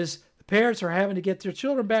part is the parents are having to get their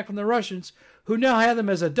children back from the Russians, who now have them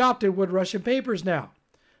as adopted with Russian papers now.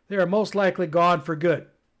 They are most likely gone for good.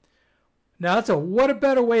 Now, what a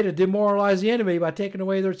better way to demoralize the enemy by taking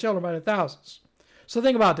away their children by the thousands. So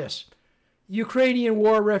think about this. Ukrainian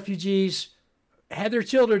war refugees had their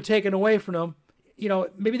children taken away from them.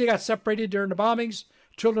 Maybe they got separated during the bombings.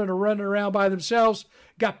 Children are running around by themselves,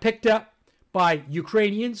 got picked up by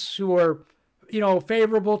Ukrainians who are,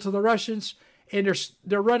 favorable to the Russians, and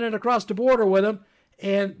they're running across the border with them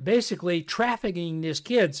and basically trafficking these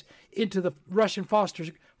kids into the Russian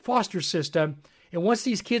foster system. And once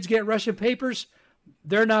these kids get Russian papers,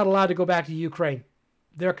 they're not allowed to go back to Ukraine.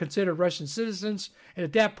 They're considered Russian citizens, and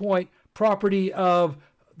at that point, property of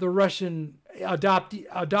the Russian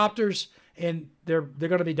adopters, and they're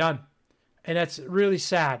going to be done. And that's really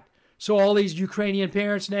sad. So all these Ukrainian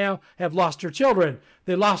parents now have lost their children.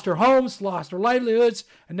 They lost their homes, lost their livelihoods,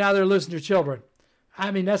 and now they're losing their children. I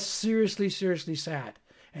mean, that's seriously, seriously sad.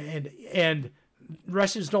 And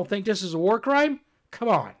Russians don't think this is a war crime? Come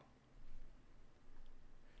on.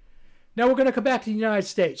 Now we're going to come back to the United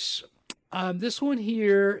States. This one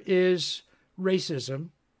here is racism,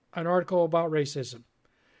 an article about racism.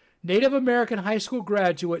 Native American high school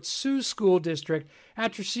graduate sues school district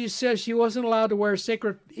after she says she wasn't allowed to wear a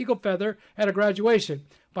sacred eagle feather at a graduation,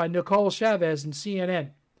 by Nicole Chavez in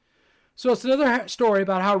CNN. So it's another story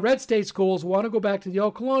about how red state schools want to go back to the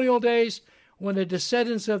old colonial days when the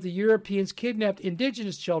descendants of the Europeans kidnapped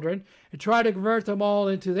indigenous children and tried to convert them all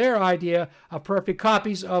into their idea of perfect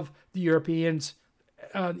copies of the Europeans,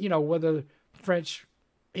 whether French,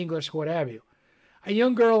 English, what have you. A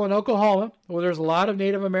young girl in Oklahoma, where there's a lot of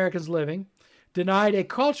Native Americans living, denied a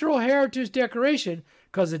cultural heritage decoration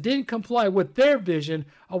because it didn't comply with their vision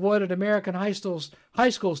of what an American high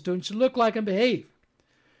school student should look like and behave.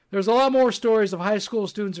 There's a lot more stories of high school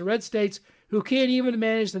students in red states who can't even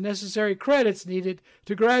manage the necessary credits needed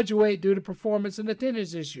to graduate due to performance and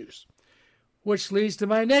attendance issues. Which leads to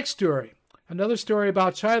my next story, another story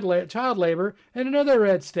about child labor in another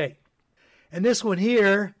red state. And this one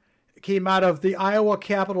here came out of the Iowa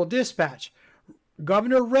Capitol Dispatch.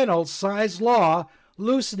 Governor Reynolds signs law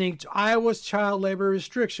loosening Iowa's child labor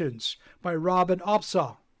restrictions, by Robin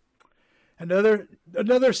Opsahl.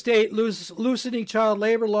 Another state loosening child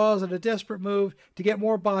labor laws in a desperate move to get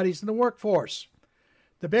more bodies in the workforce.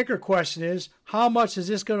 The bigger question is, how much is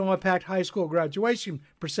this going to impact high school graduation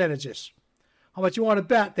percentages? How much you want to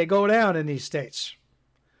bet they go down in these states?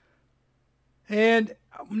 And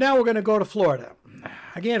now we're going to go to Florida.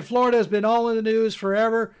 Again, Florida has been all in the news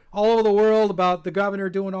forever, all over the world, about the governor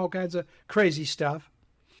doing all kinds of crazy stuff.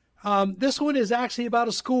 This one is actually about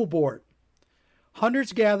a school board.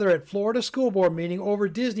 Hundreds gather at Florida school board meeting over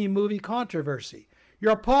Disney movie controversy.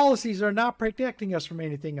 Your policies are not protecting us from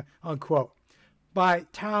anything, unquote, by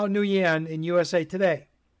Tao Nguyen in USA Today.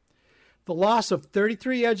 The loss of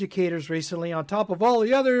 33 educators recently, on top of all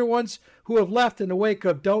the other ones who have left in the wake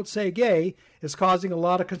of Don't Say Gay, is causing a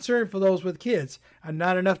lot of concern for those with kids and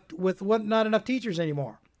not enough teachers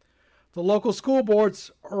anymore. The local school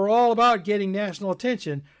boards are all about getting national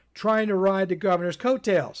attention, trying to ride the governor's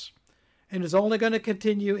coattails. And it's only going to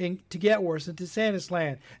continue to get worse in DeSantis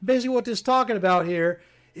land. Basically what this is talking about here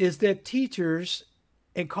is that teachers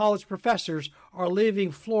and college professors are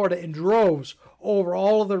leaving Florida in droves over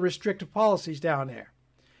all of the restrictive policies down there.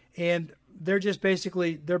 And they're just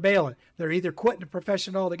they're bailing. They're either quitting the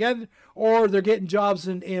profession altogether or they're getting jobs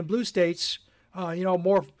in blue states,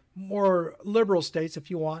 more liberal states if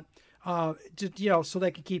you want, so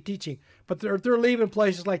they can keep teaching. But they're leaving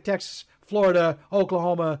places like Texas, Florida,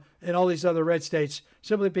 Oklahoma, and all these other red states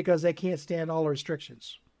simply because they can't stand all the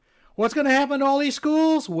restrictions. What's going to happen to all these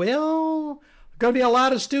schools? Well, going to be a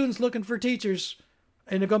lot of students looking for teachers,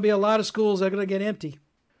 and there are going to be a lot of schools that are going to get empty.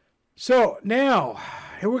 So now,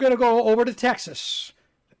 here we're going to go over to Texas.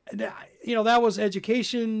 That was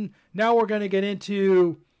education. Now we're going to get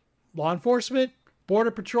into law enforcement,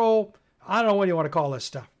 border patrol. I don't know what you want to call this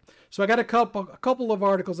stuff. So I got a couple of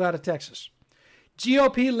articles out of Texas.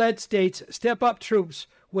 GOP-led states step up troops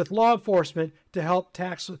with law enforcement to help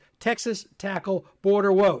Texas tackle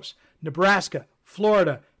border woes. Nebraska,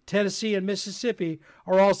 Florida, Tennessee, and Mississippi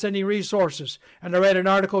are all sending resources. And I read an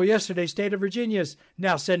article yesterday, State of Virginia is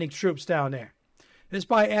now sending troops down there. This is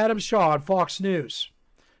by Adam Shaw on Fox News.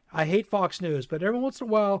 I hate Fox News, but every once in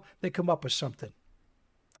a while they come up with something.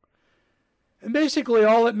 And basically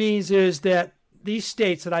all it means is that these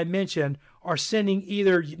states that I mentioned are sending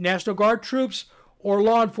either National Guard troops or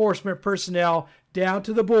law enforcement personnel down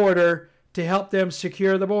to the border to help them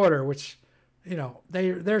secure the border, which,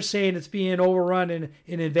 they're saying it's being overrun and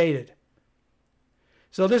invaded.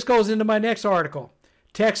 So this goes into my next article.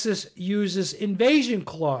 Texas uses invasion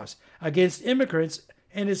clause against immigrants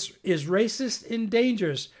and is racist and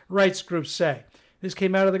dangerous, rights groups say. This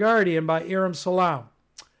came out of The Guardian by Iram Salam.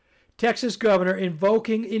 Texas governor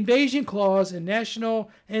invoking invasion clause in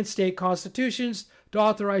national and state constitutions to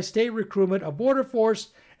authorize state recruitment of border force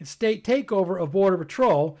and state takeover of border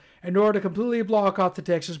patrol in order to completely block off the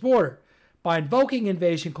Texas border. By invoking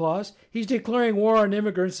invasion clause, he's declaring war on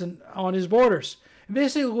immigrants and on his borders. And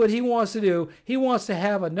basically what he wants to do, he wants to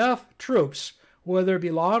have enough troops, whether it be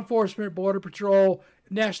law enforcement, border patrol,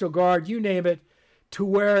 National Guard, you name it, to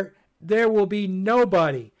where there will be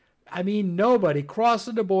nobody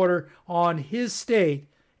crossing the border on his state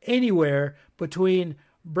anywhere between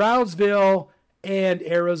Brownsville and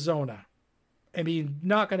Arizona.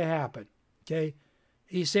 Not going to happen, okay?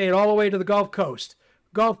 He's saying all the way to the Gulf Coast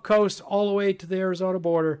all the way to the Arizona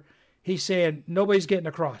border. He's saying nobody's getting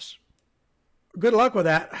across. Good luck with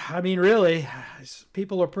that. Really,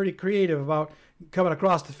 people are pretty creative about coming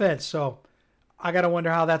across the fence, so I got to wonder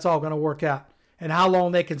how that's all going to work out and how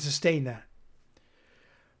long they can sustain that.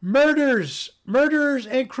 Murderers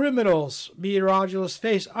and criminals. Meteorologists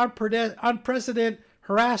face unprecedented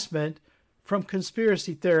harassment from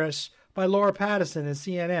conspiracy theorists by Laura Patterson and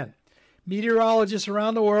CNN. Meteorologists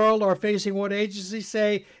around the world are facing what agencies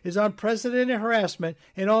say is unprecedented harassment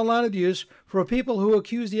and online abuse from people who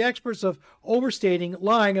accuse the experts of overstating,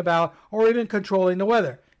 lying about, or even controlling the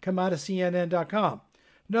weather. Come out of CNN.com.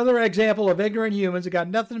 Another example of ignorant humans that got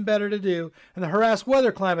nothing better to do than to harass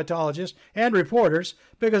weather climatologists and reporters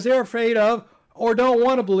because they're afraid of or don't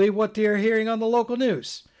want to believe what they're hearing on the local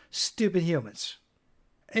news. Stupid humans.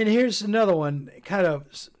 And here's another one, kind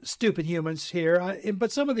of stupid humans here,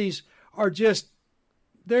 but some of these are just,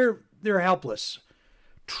 they're helpless.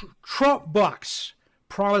 Trump bucks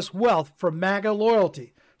promise wealth from MAGA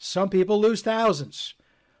loyalty. Some people lose thousands.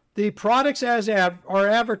 The products are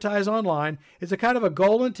advertised online is a kind of a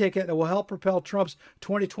golden ticket that will help propel Trump's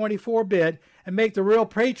 2024 bid and make the real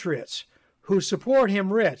patriots who support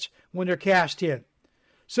him rich when they're cashed in.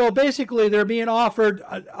 So basically they're being offered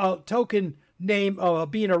a token name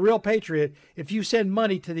of being a real patriot if you send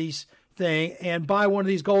money to these thing and buy one of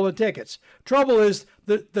these golden tickets. Trouble is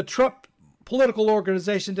the Trump political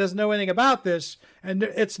organization doesn't know anything about this and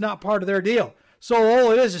it's not part of their deal. So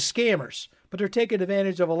all it is scammers. But they're taking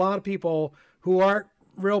advantage of a lot of people who aren't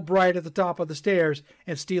real bright at the top of the stairs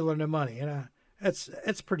and stealing their money. And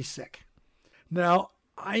it's pretty sick. Now,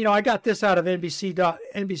 I got this out of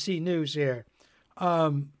NBC News here.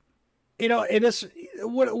 And this,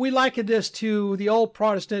 we liken this to the old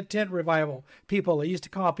Protestant tent revival people. They used to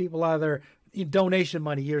call people out of their donation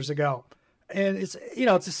money years ago. And it's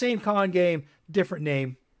the same con game, different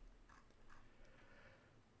name.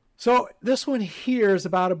 So this one here is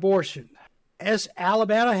about abortion. As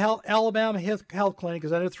Alabama Health Clinic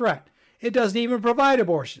is under threat. It doesn't even provide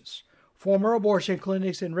abortions. Former abortion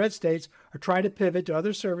clinics in red states are trying to pivot to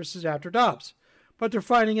other services after Dobbs. But they're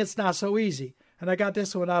finding it's not so easy. And I got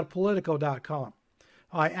this one out of Politico.com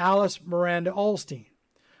by Alice Miranda Olstein.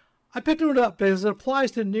 I picked it up because it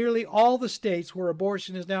applies to nearly all the states where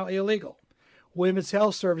abortion is now illegal. Women's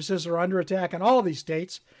health services are under attack in all these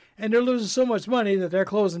states, and they're losing so much money that they're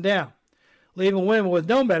closing down, leaving women with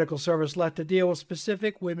no medical service left to deal with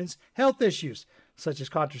specific women's health issues, such as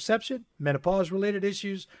contraception, menopause-related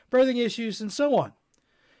issues, birthing issues, and so on.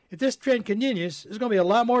 If this trend continues, there's going to be a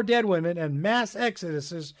lot more dead women and mass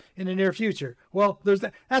exoduses in the near future. Well,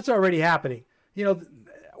 that's already happening.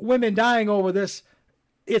 Women dying over this,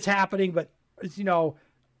 it's happening, but it's,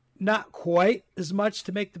 not quite as much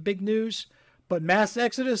to make the big news. But mass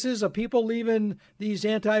exoduses of people leaving these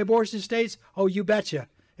anti-abortion states, oh, you betcha.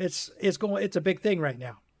 It's a big thing right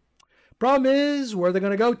now. Problem is, where they're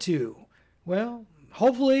going to go to? Well,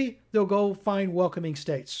 hopefully they'll go find welcoming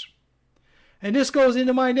states. And this goes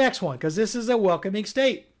into my next one, because this is a welcoming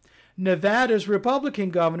state. Nevada's Republican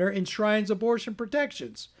governor enshrines abortion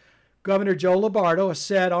protections. Governor Joe Lombardo has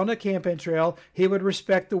said on the campaign trail he would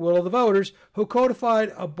respect the will of the voters who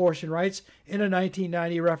codified abortion rights in a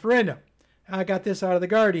 1990 referendum. I got this out of The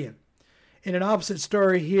Guardian. In an opposite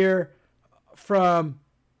story here from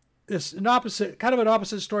an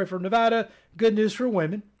opposite story from Nevada, good news for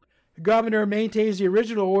women. The governor maintains the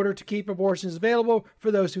original order to keep abortions available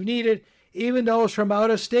for those who need it, even those from out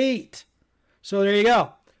of state. So there you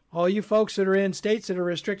go. All you folks that are in states that are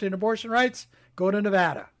restricting abortion rights, go to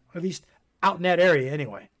Nevada, at least out in that area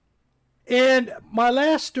anyway. And my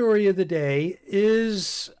last story of the day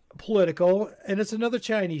is political, and it's another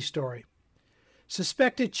Chinese story.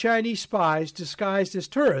 Suspected Chinese spies disguised as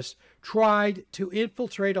tourists tried to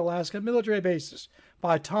infiltrate Alaska military bases,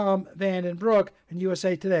 by Tom Van den Broek in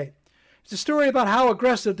USA Today. It's a story about how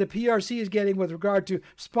aggressive the PRC is getting with regard to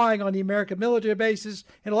spying on the American military bases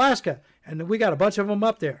in Alaska, and we got a bunch of them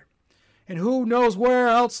up there. And who knows where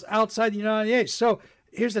else outside the United States. So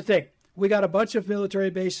here's the thing. We got a bunch of military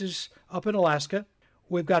bases up in Alaska.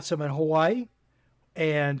 We've got some in Hawaii,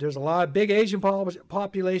 and there's a lot of big Asian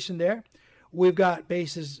population there. We've got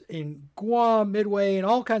bases in Guam, Midway, and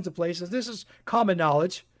all kinds of places. This is common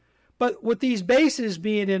knowledge. But with these bases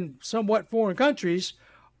being in somewhat foreign countries,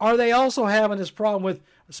 are they also having this problem with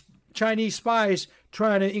Chinese spies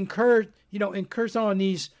trying to incur on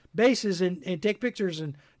these bases and take pictures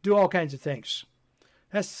and do all kinds of things?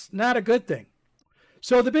 That's not a good thing.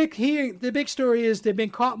 So the big story is they've been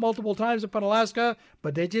caught multiple times up in Alaska,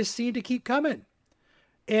 but they just seem to keep coming.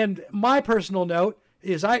 And my personal note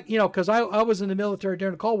is because I was in the military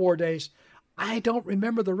during the Cold War days, I don't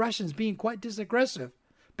remember the Russians being quite this aggressive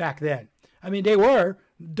back then. I mean, they were.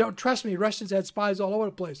 Don't trust me, Russians had spies all over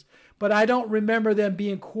the place. But I don't remember them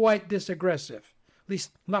being quite this aggressive. At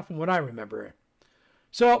least not from what I remember.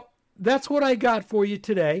 So that's what I got for you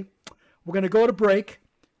today. We're going to go to break.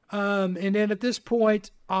 And then at this point,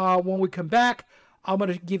 when we come back, I'm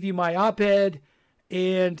going to give you my op-ed.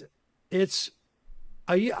 And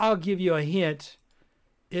I'll give you a hint.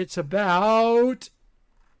 It's about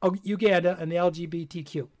Uganda and the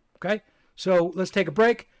LGBTQ. Okay? So let's take a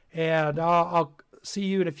break, and I'll see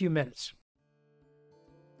you in a few minutes.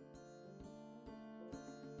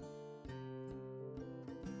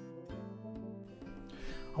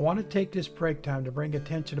 I want to take this break time to bring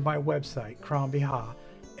attention to my website, Crann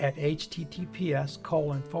at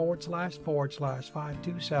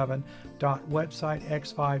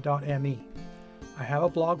https://527.websitex5.me. I have a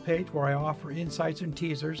blog page where I offer insights and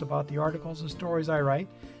teasers about the articles and stories I write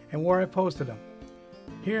and where I posted them.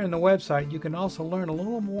 Here on the website, you can also learn a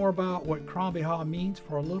little more about what Crann means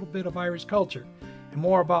for a little bit of Irish culture and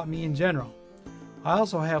more about me in general. I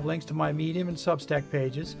also have links to my Medium and Substack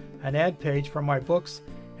pages, an ad page for my books,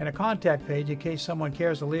 and a contact page in case someone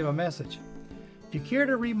cares to leave a message. If you care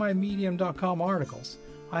to read my Medium.com articles,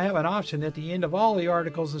 I have an option at the end of all the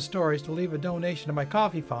articles and stories to leave a donation to my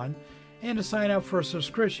coffee fund and to sign up for a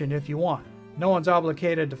subscription if you want. No one's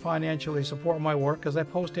obligated to financially support my work because I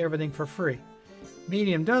post everything for free.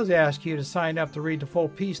 Medium does ask you to sign up to read the full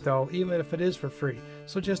piece though, even if it is for free,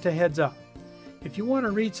 so just a heads up. If you want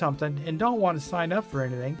to read something and don't want to sign up for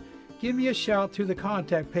anything, give me a shout through the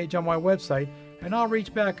contact page on my website and I'll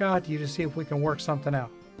reach back out to you to see if we can work something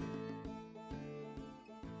out.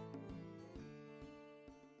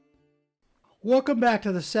 Welcome back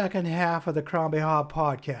to the second half of the Crann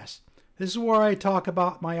podcast. This is where I talk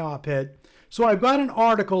about my op-ed. So I've got an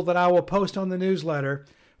article that I will post on the newsletter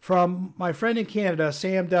from my friend in Canada,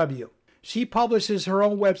 Sam W. She publishes her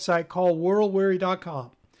own website called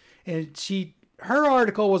worldweary.com. And her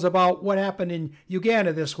article was about what happened in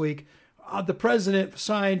Uganda this week. The president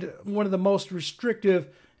signed one of the most restrictive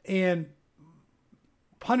and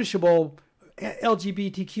punishable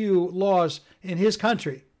LGBTQ laws in his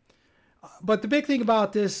country. But the big thing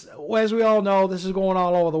about this, as we all know, this is going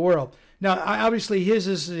all over the world. Now, obviously, his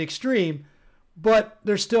is an extreme, but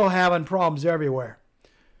they're still having problems everywhere.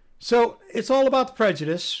 So it's all about the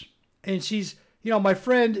prejudice. And she's, my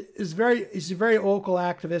friend is a very local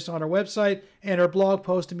activist on her website and her blog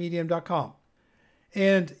post at medium.com.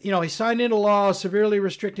 And, he signed into law severely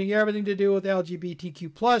restricting everything to do with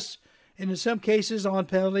LGBTQ+, and in some cases on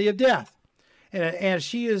penalty of death. And as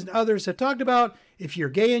she and others have talked about, if you're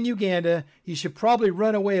gay in Uganda, you should probably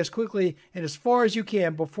run away as quickly and as far as you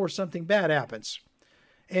can before something bad happens.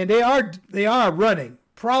 And they are running.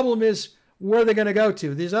 Problem is where they're going to go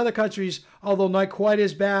to. These other countries, although not quite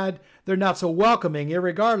as bad, they're not so welcoming,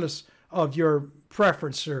 irregardless of your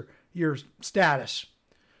preference or your status.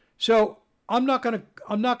 So I'm not going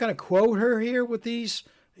to quote her here with these,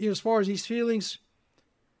 as far as these feelings,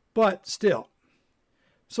 but still.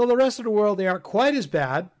 So the rest of the world, they aren't quite as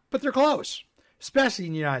bad, but they're close, especially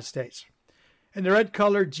in the United States. In the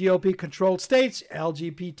red-colored GOP-controlled states,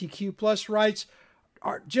 LGBTQ+ rights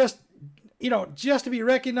are just to be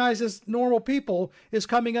recognized as normal people is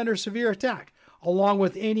coming under severe attack, along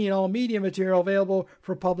with any and all media material available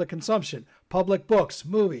for public consumption. Public books,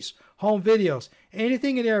 movies, home videos,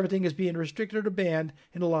 anything and everything is being restricted or banned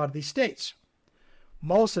in a lot of these states.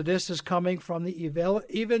 Most of this is coming from the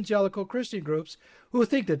evangelical Christian groups who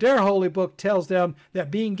think that their holy book tells them that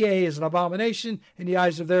being gay is an abomination in the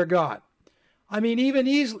eyes of their God. I mean, even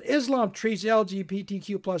Islam treats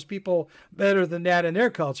LGBTQ plus people better than that in their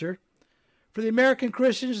culture. For the American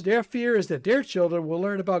Christians, their fear is that their children will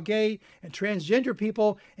learn about gay and transgender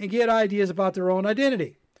people and get ideas about their own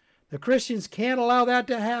identity. The Christians can't allow that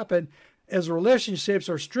to happen, as relationships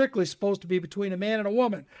are strictly supposed to be between a man and a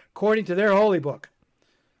woman, according to their holy book.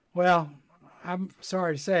 Well, I'm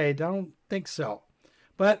sorry to say, I don't think so.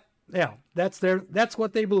 But, yeah, that's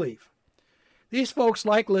what they believe. These folks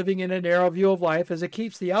like living in a narrow view of life as it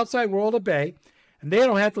keeps the outside world at bay, and they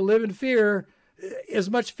don't have to live in fear, as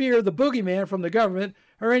much fear of the boogeyman from the government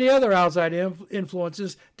or any other outside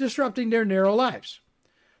influences disrupting their narrow lives.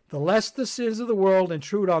 The less the sins of the world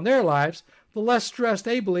intrude on their lives, the less stress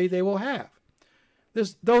they believe they will have.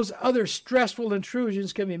 Those other stressful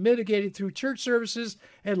intrusions can be mitigated through church services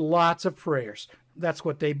and lots of prayers. That's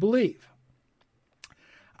what they believe.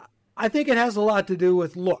 I think it has a lot to do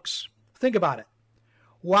with looks. Think about it.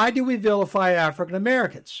 Why do we vilify African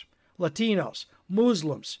Americans, Latinos,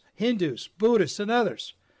 Muslims, Hindus, Buddhists, and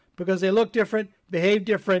others? Because they look different, behave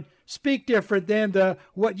different, speak different than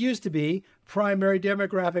what used to be primary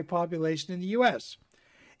demographic population in the U.S.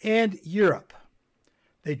 and Europe.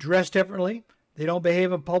 They dress differently. They don't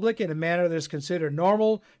behave in public in a manner that is considered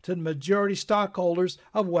normal to the majority stockholders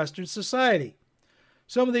of Western society.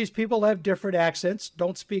 Some of these people have different accents,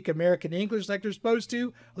 don't speak American English like they're supposed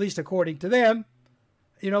to, at least according to them,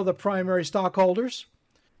 the primary stockholders.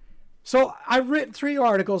 So I've written 3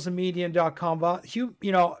 articles in Medium.com about,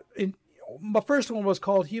 my first one was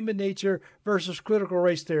called Human Nature versus Critical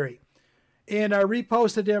Race Theory. And I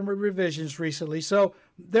reposted them with revisions recently. So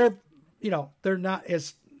they're not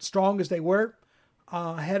as strong as they were.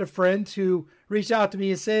 I had a friend who reached out to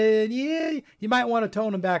me and said, yeah, you might want to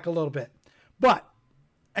tone them back a little bit. But,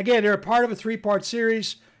 again, they're a part of a 3-part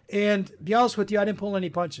series. And to be honest with you, I didn't pull any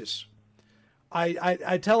punches.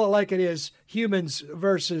 I tell it like it is, humans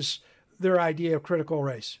versus their idea of critical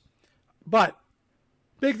race. But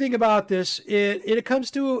big thing about this, it comes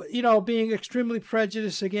to, being extremely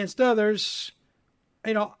prejudiced against others,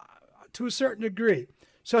 to a certain degree.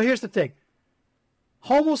 So here's the thing.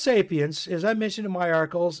 Homo sapiens, as I mentioned in my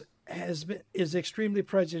articles, is extremely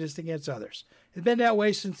prejudiced against others. It's been that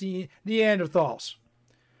way since the Neanderthals.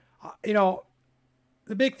 The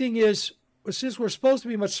big thing is, since we're supposed to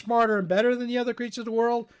be much smarter and better than the other creatures of the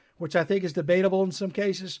world, which I think is debatable in some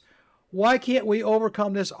cases, why can't we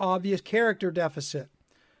overcome this obvious character deficit?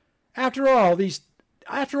 After all these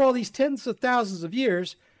tens of thousands of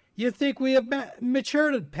years, you'd think we have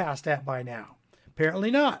matured past that by now. Apparently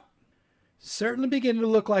not. Certainly beginning to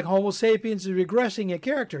look like Homo sapiens is regressing in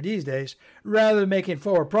character these days, rather than making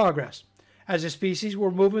forward progress. As a species, we're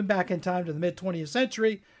moving back in time to the mid-20th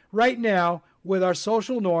century, right now, with our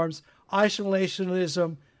social norms,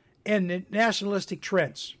 isolationism, and nationalistic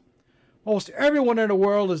trends. Most everyone in the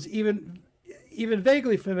world is even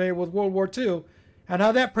vaguely familiar with World War II and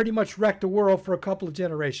how that pretty much wrecked the world for a couple of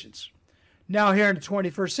generations. Now here in the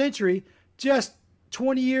 21st century, just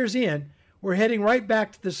 20 years in, we're heading right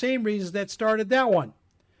back to the same reasons that started that one.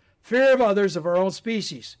 Fear of others of our own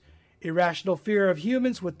species, irrational fear of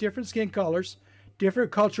humans with different skin colors,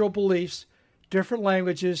 different cultural beliefs, different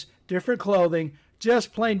languages, different clothing,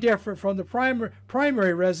 just plain different from the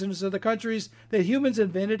primary residents of the countries that humans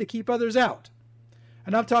invented to keep others out.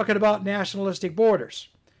 And I'm talking about nationalistic borders.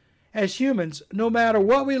 As humans, no matter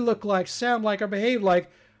what we look like, sound like, or behave like,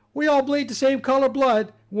 we all bleed the same color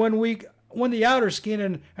blood when the outer skin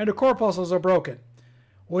and the corpuscles are broken.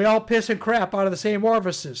 We all piss and crap out of the same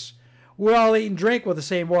orifices. We all eat and drink with the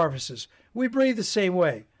same orifices. We breathe the same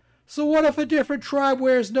way. So what if a different tribe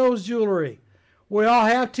wears nose jewelry? We all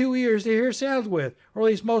have 2 ears to hear sounds with, or at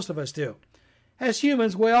least most of us do. As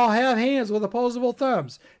humans, we all have hands with opposable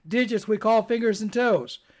thumbs, digits we call fingers and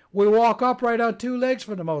toes. We walk upright on 2 legs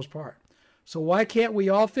for the most part. So why can't we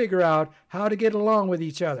all figure out how to get along with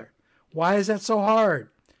each other? Why is that so hard?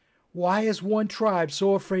 Why is one tribe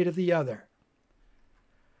so afraid of the other?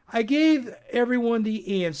 I gave everyone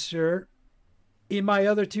the answer in my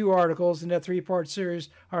other 2 articles in that 3-part series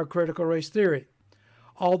on critical race theory.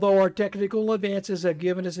 Although our technical advances have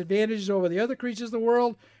given us advantages over the other creatures of the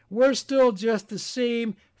world, we're still just the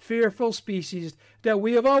same fearful species that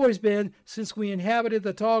we have always been since we inhabited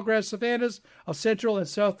the tall grass savannas of Central and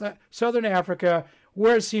Southern Africa,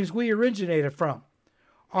 where it seems we originated from.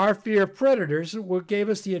 Our fear of predators what gave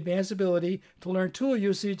us the advanced ability to learn tool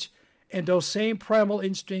usage, and those same primal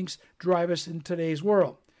instincts drive us in today's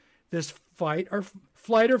world. This flight or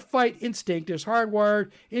fight instinct is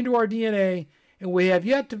hardwired into our DNA, and we have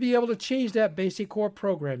yet to be able to change that basic core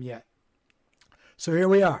program yet. So here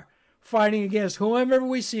we are, fighting against whomever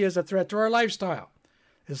we see as a threat to our lifestyle.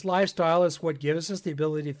 This lifestyle is what gives us the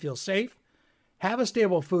ability to feel safe, have a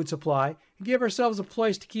stable food supply, and give ourselves a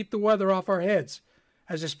place to keep the weather off our heads.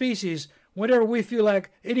 As a species, whenever we feel like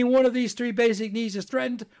any one of these three basic needs is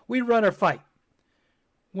threatened, we run or fight.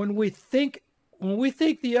 When we think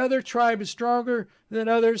the other tribe is stronger than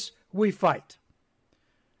others, we fight.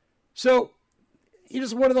 So,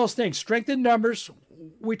 it's one of those things. Strength in numbers,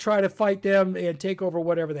 we try to fight them and take over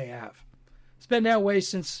whatever they have. It's been that way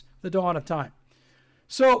since the dawn of time.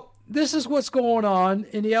 So, this is what's going on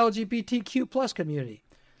in the LGBTQ plus community.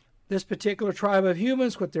 This particular tribe of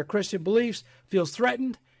humans with their Christian beliefs feels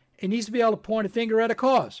threatened and needs to be able to point a finger at a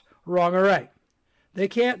cause, wrong or right. They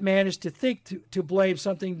can't manage to think to blame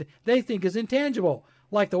something they think is intangible,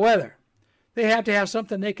 like the weather. They have to have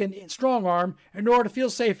something they can strong arm in order to feel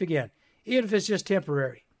safe again, even if it's just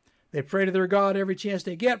temporary. They pray to their God every chance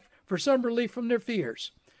they get for some relief from their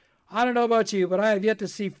fears. I don't know about you, but I have yet to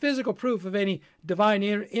see physical proof of any divine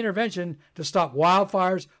intervention to stop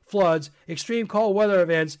wildfires, floods, extreme cold weather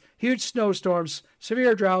events, huge snowstorms,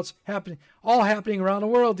 severe droughts all happening around the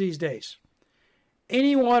world these days.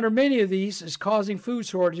 Any one or many of these is causing food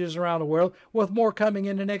shortages around the world, with more coming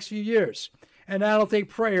in the next few years. And I don't think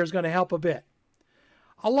prayer is going to help a bit.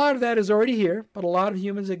 A lot of that is already here, but a lot of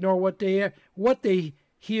humans ignore what they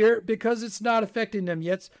hear because it's not affecting them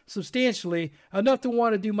yet substantially enough to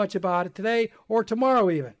want to do much about it today or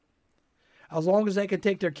tomorrow even. As long as they can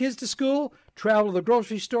take their kids to school, travel to the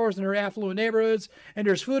grocery stores in their affluent neighborhoods, and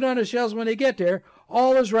there's food on the shelves when they get there,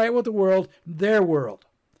 all is right with the world, their world.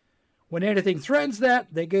 When anything threatens that,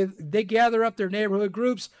 they gather up their neighborhood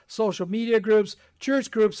groups, social media groups,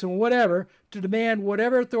 church groups, and whatever to demand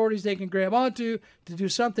whatever authorities they can grab onto to do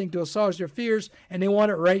something to assuage their fears, and they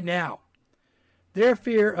want it right now. Their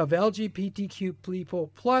fear of LGBTQ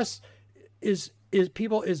people plus is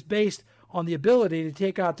based on the ability to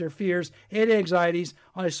take out their fears and anxieties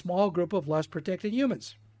on a small group of less protected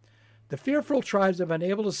humans. The fearful tribes have been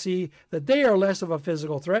able to see that they are less of a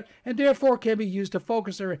physical threat and therefore can be used to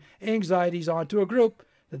focus their anxieties onto a group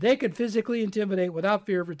that they can physically intimidate without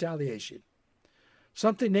fear of retaliation.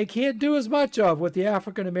 Something they can't do as much of with the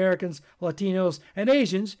African Americans, Latinos, and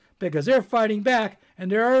Asians because they're fighting back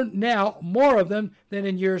and there are now more of them than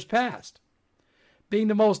in years past. Being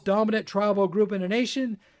the most dominant tribal group in a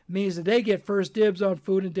nation means that they get first dibs on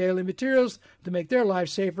food and daily materials to make their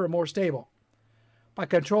lives safer and more stable. By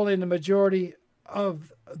controlling the majority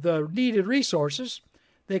of the needed resources,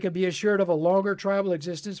 they can be assured of a longer tribal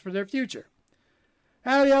existence for their future.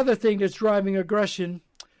 Now, the other thing that's driving aggression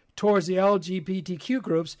towards the LGBTQ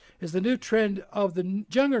groups is the new trend of the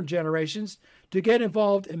younger generations to get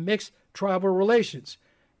involved in mixed tribal relations,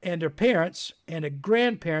 and their parents and their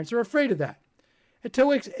grandparents are afraid of that.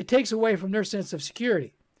 It takes away from their sense of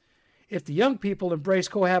security. If the young people embrace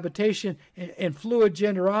cohabitation and fluid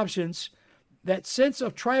gender options, that sense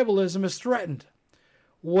of tribalism is threatened.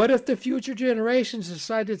 What if the future generations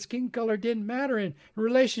decide that skin color didn't matter in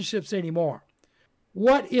relationships anymore?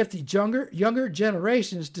 What if the younger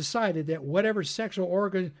generations decided that whatever sexual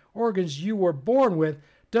organs you were born with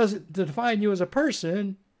doesn't define you as a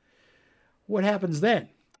person? What happens then?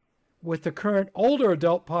 With the current older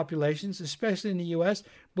adult populations, especially in the U.S.,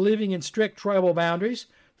 believing in strict tribal boundaries,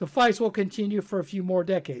 the fights will continue for a few more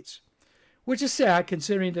decades. Which is sad,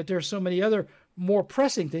 considering that there are so many other more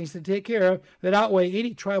pressing things to take care of that outweigh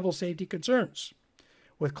any tribal safety concerns.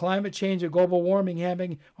 With climate change and global warming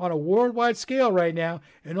happening on a worldwide scale right now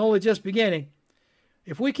and only just beginning,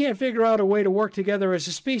 if we can't figure out a way to work together as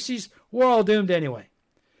a species, we're all doomed anyway.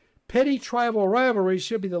 Petty tribal rivalries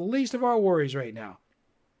should be the least of our worries right now.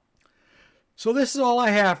 So this is all I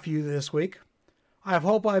have for you this week. I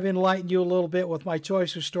hope I've enlightened you a little bit with my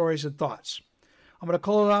choice of stories and thoughts. I'm going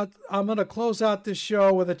to close out this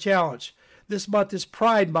show with a challenge. This month is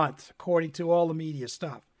Pride Month, according to all the media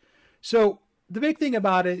stuff. So the big thing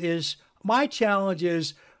about it is, my challenge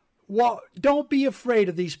is, well, don't be afraid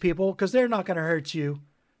of these people because they're not going to hurt you.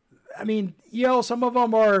 I mean, some of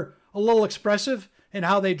them are a little expressive in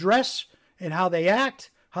how they dress and how they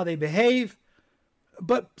act, how they behave.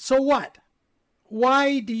 But so what?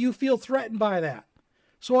 Why do you feel threatened by that?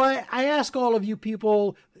 So I ask all of you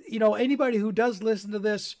people, anybody who does listen to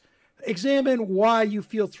this, examine why you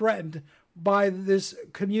feel threatened by this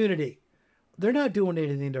community. They're not doing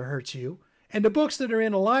anything to hurt you. And the books that are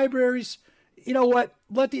in the libraries, you know what?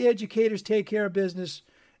 Let the educators take care of business.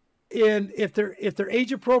 And if they're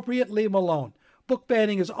age appropriate, leave them alone. Book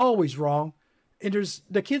banning is always wrong. And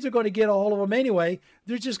the kids are going to get a hold of them anyway.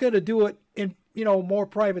 They're just going to do it in more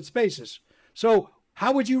private spaces. So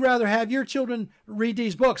how would you rather have your children read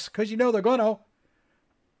these books? Because you know they're going to.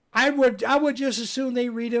 I would just assume they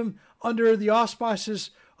read them under the auspices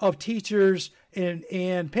of teachers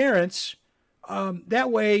and parents.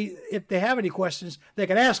 That way, if they have any questions, they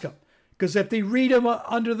can ask them. Because if they read them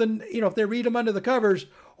under the covers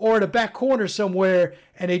or in a back corner somewhere,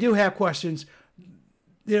 and they do have questions,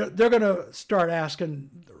 they're going to start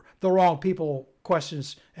asking the wrong people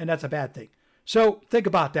questions, and that's a bad thing. So think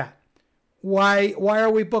about that. Why are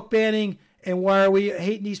we book banning, and why are we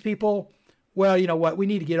hating these people? Well, you know what? We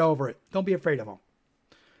need to get over it. Don't be afraid of them.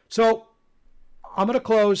 So I'm going to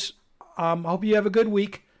close. I hope you have a good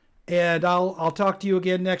week, and I'll talk to you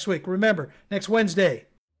again next week. Remember, next Wednesday.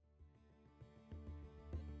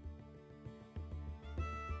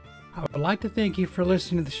 I would like to thank you for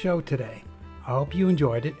listening to the show today. I hope you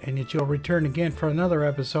enjoyed it and that you'll return again for another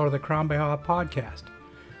episode of the Crann podcast.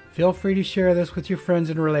 Feel free to share this with your friends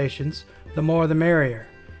and relations. The more the merrier.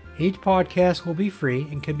 Each podcast will be free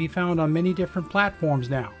and can be found on many different platforms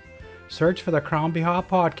now. Search for the Crann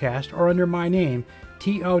podcast or under my name,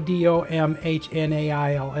 TODOMHNAILL,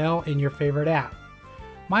 in your favorite app.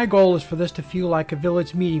 My goal is for this to feel like a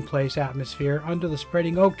village meeting place atmosphere under the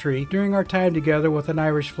spreading oak tree during our time together with an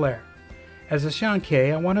Irish flair. As a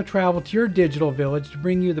Shanké, I want to travel to your digital village to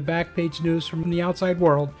bring you the back page news from the outside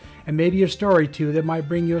world and maybe a story too that might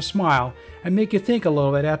bring you a smile and make you think a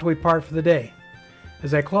little bit after we part for the day.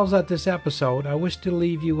 As I close out this episode, I wish to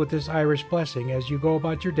leave you with this Irish blessing as you go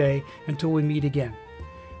about your day until we meet again.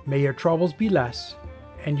 May your troubles be less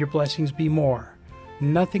and your blessings be more.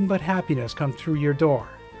 Nothing but happiness come through your door.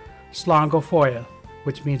 Slán go fóill,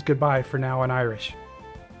 which means goodbye for now in Irish.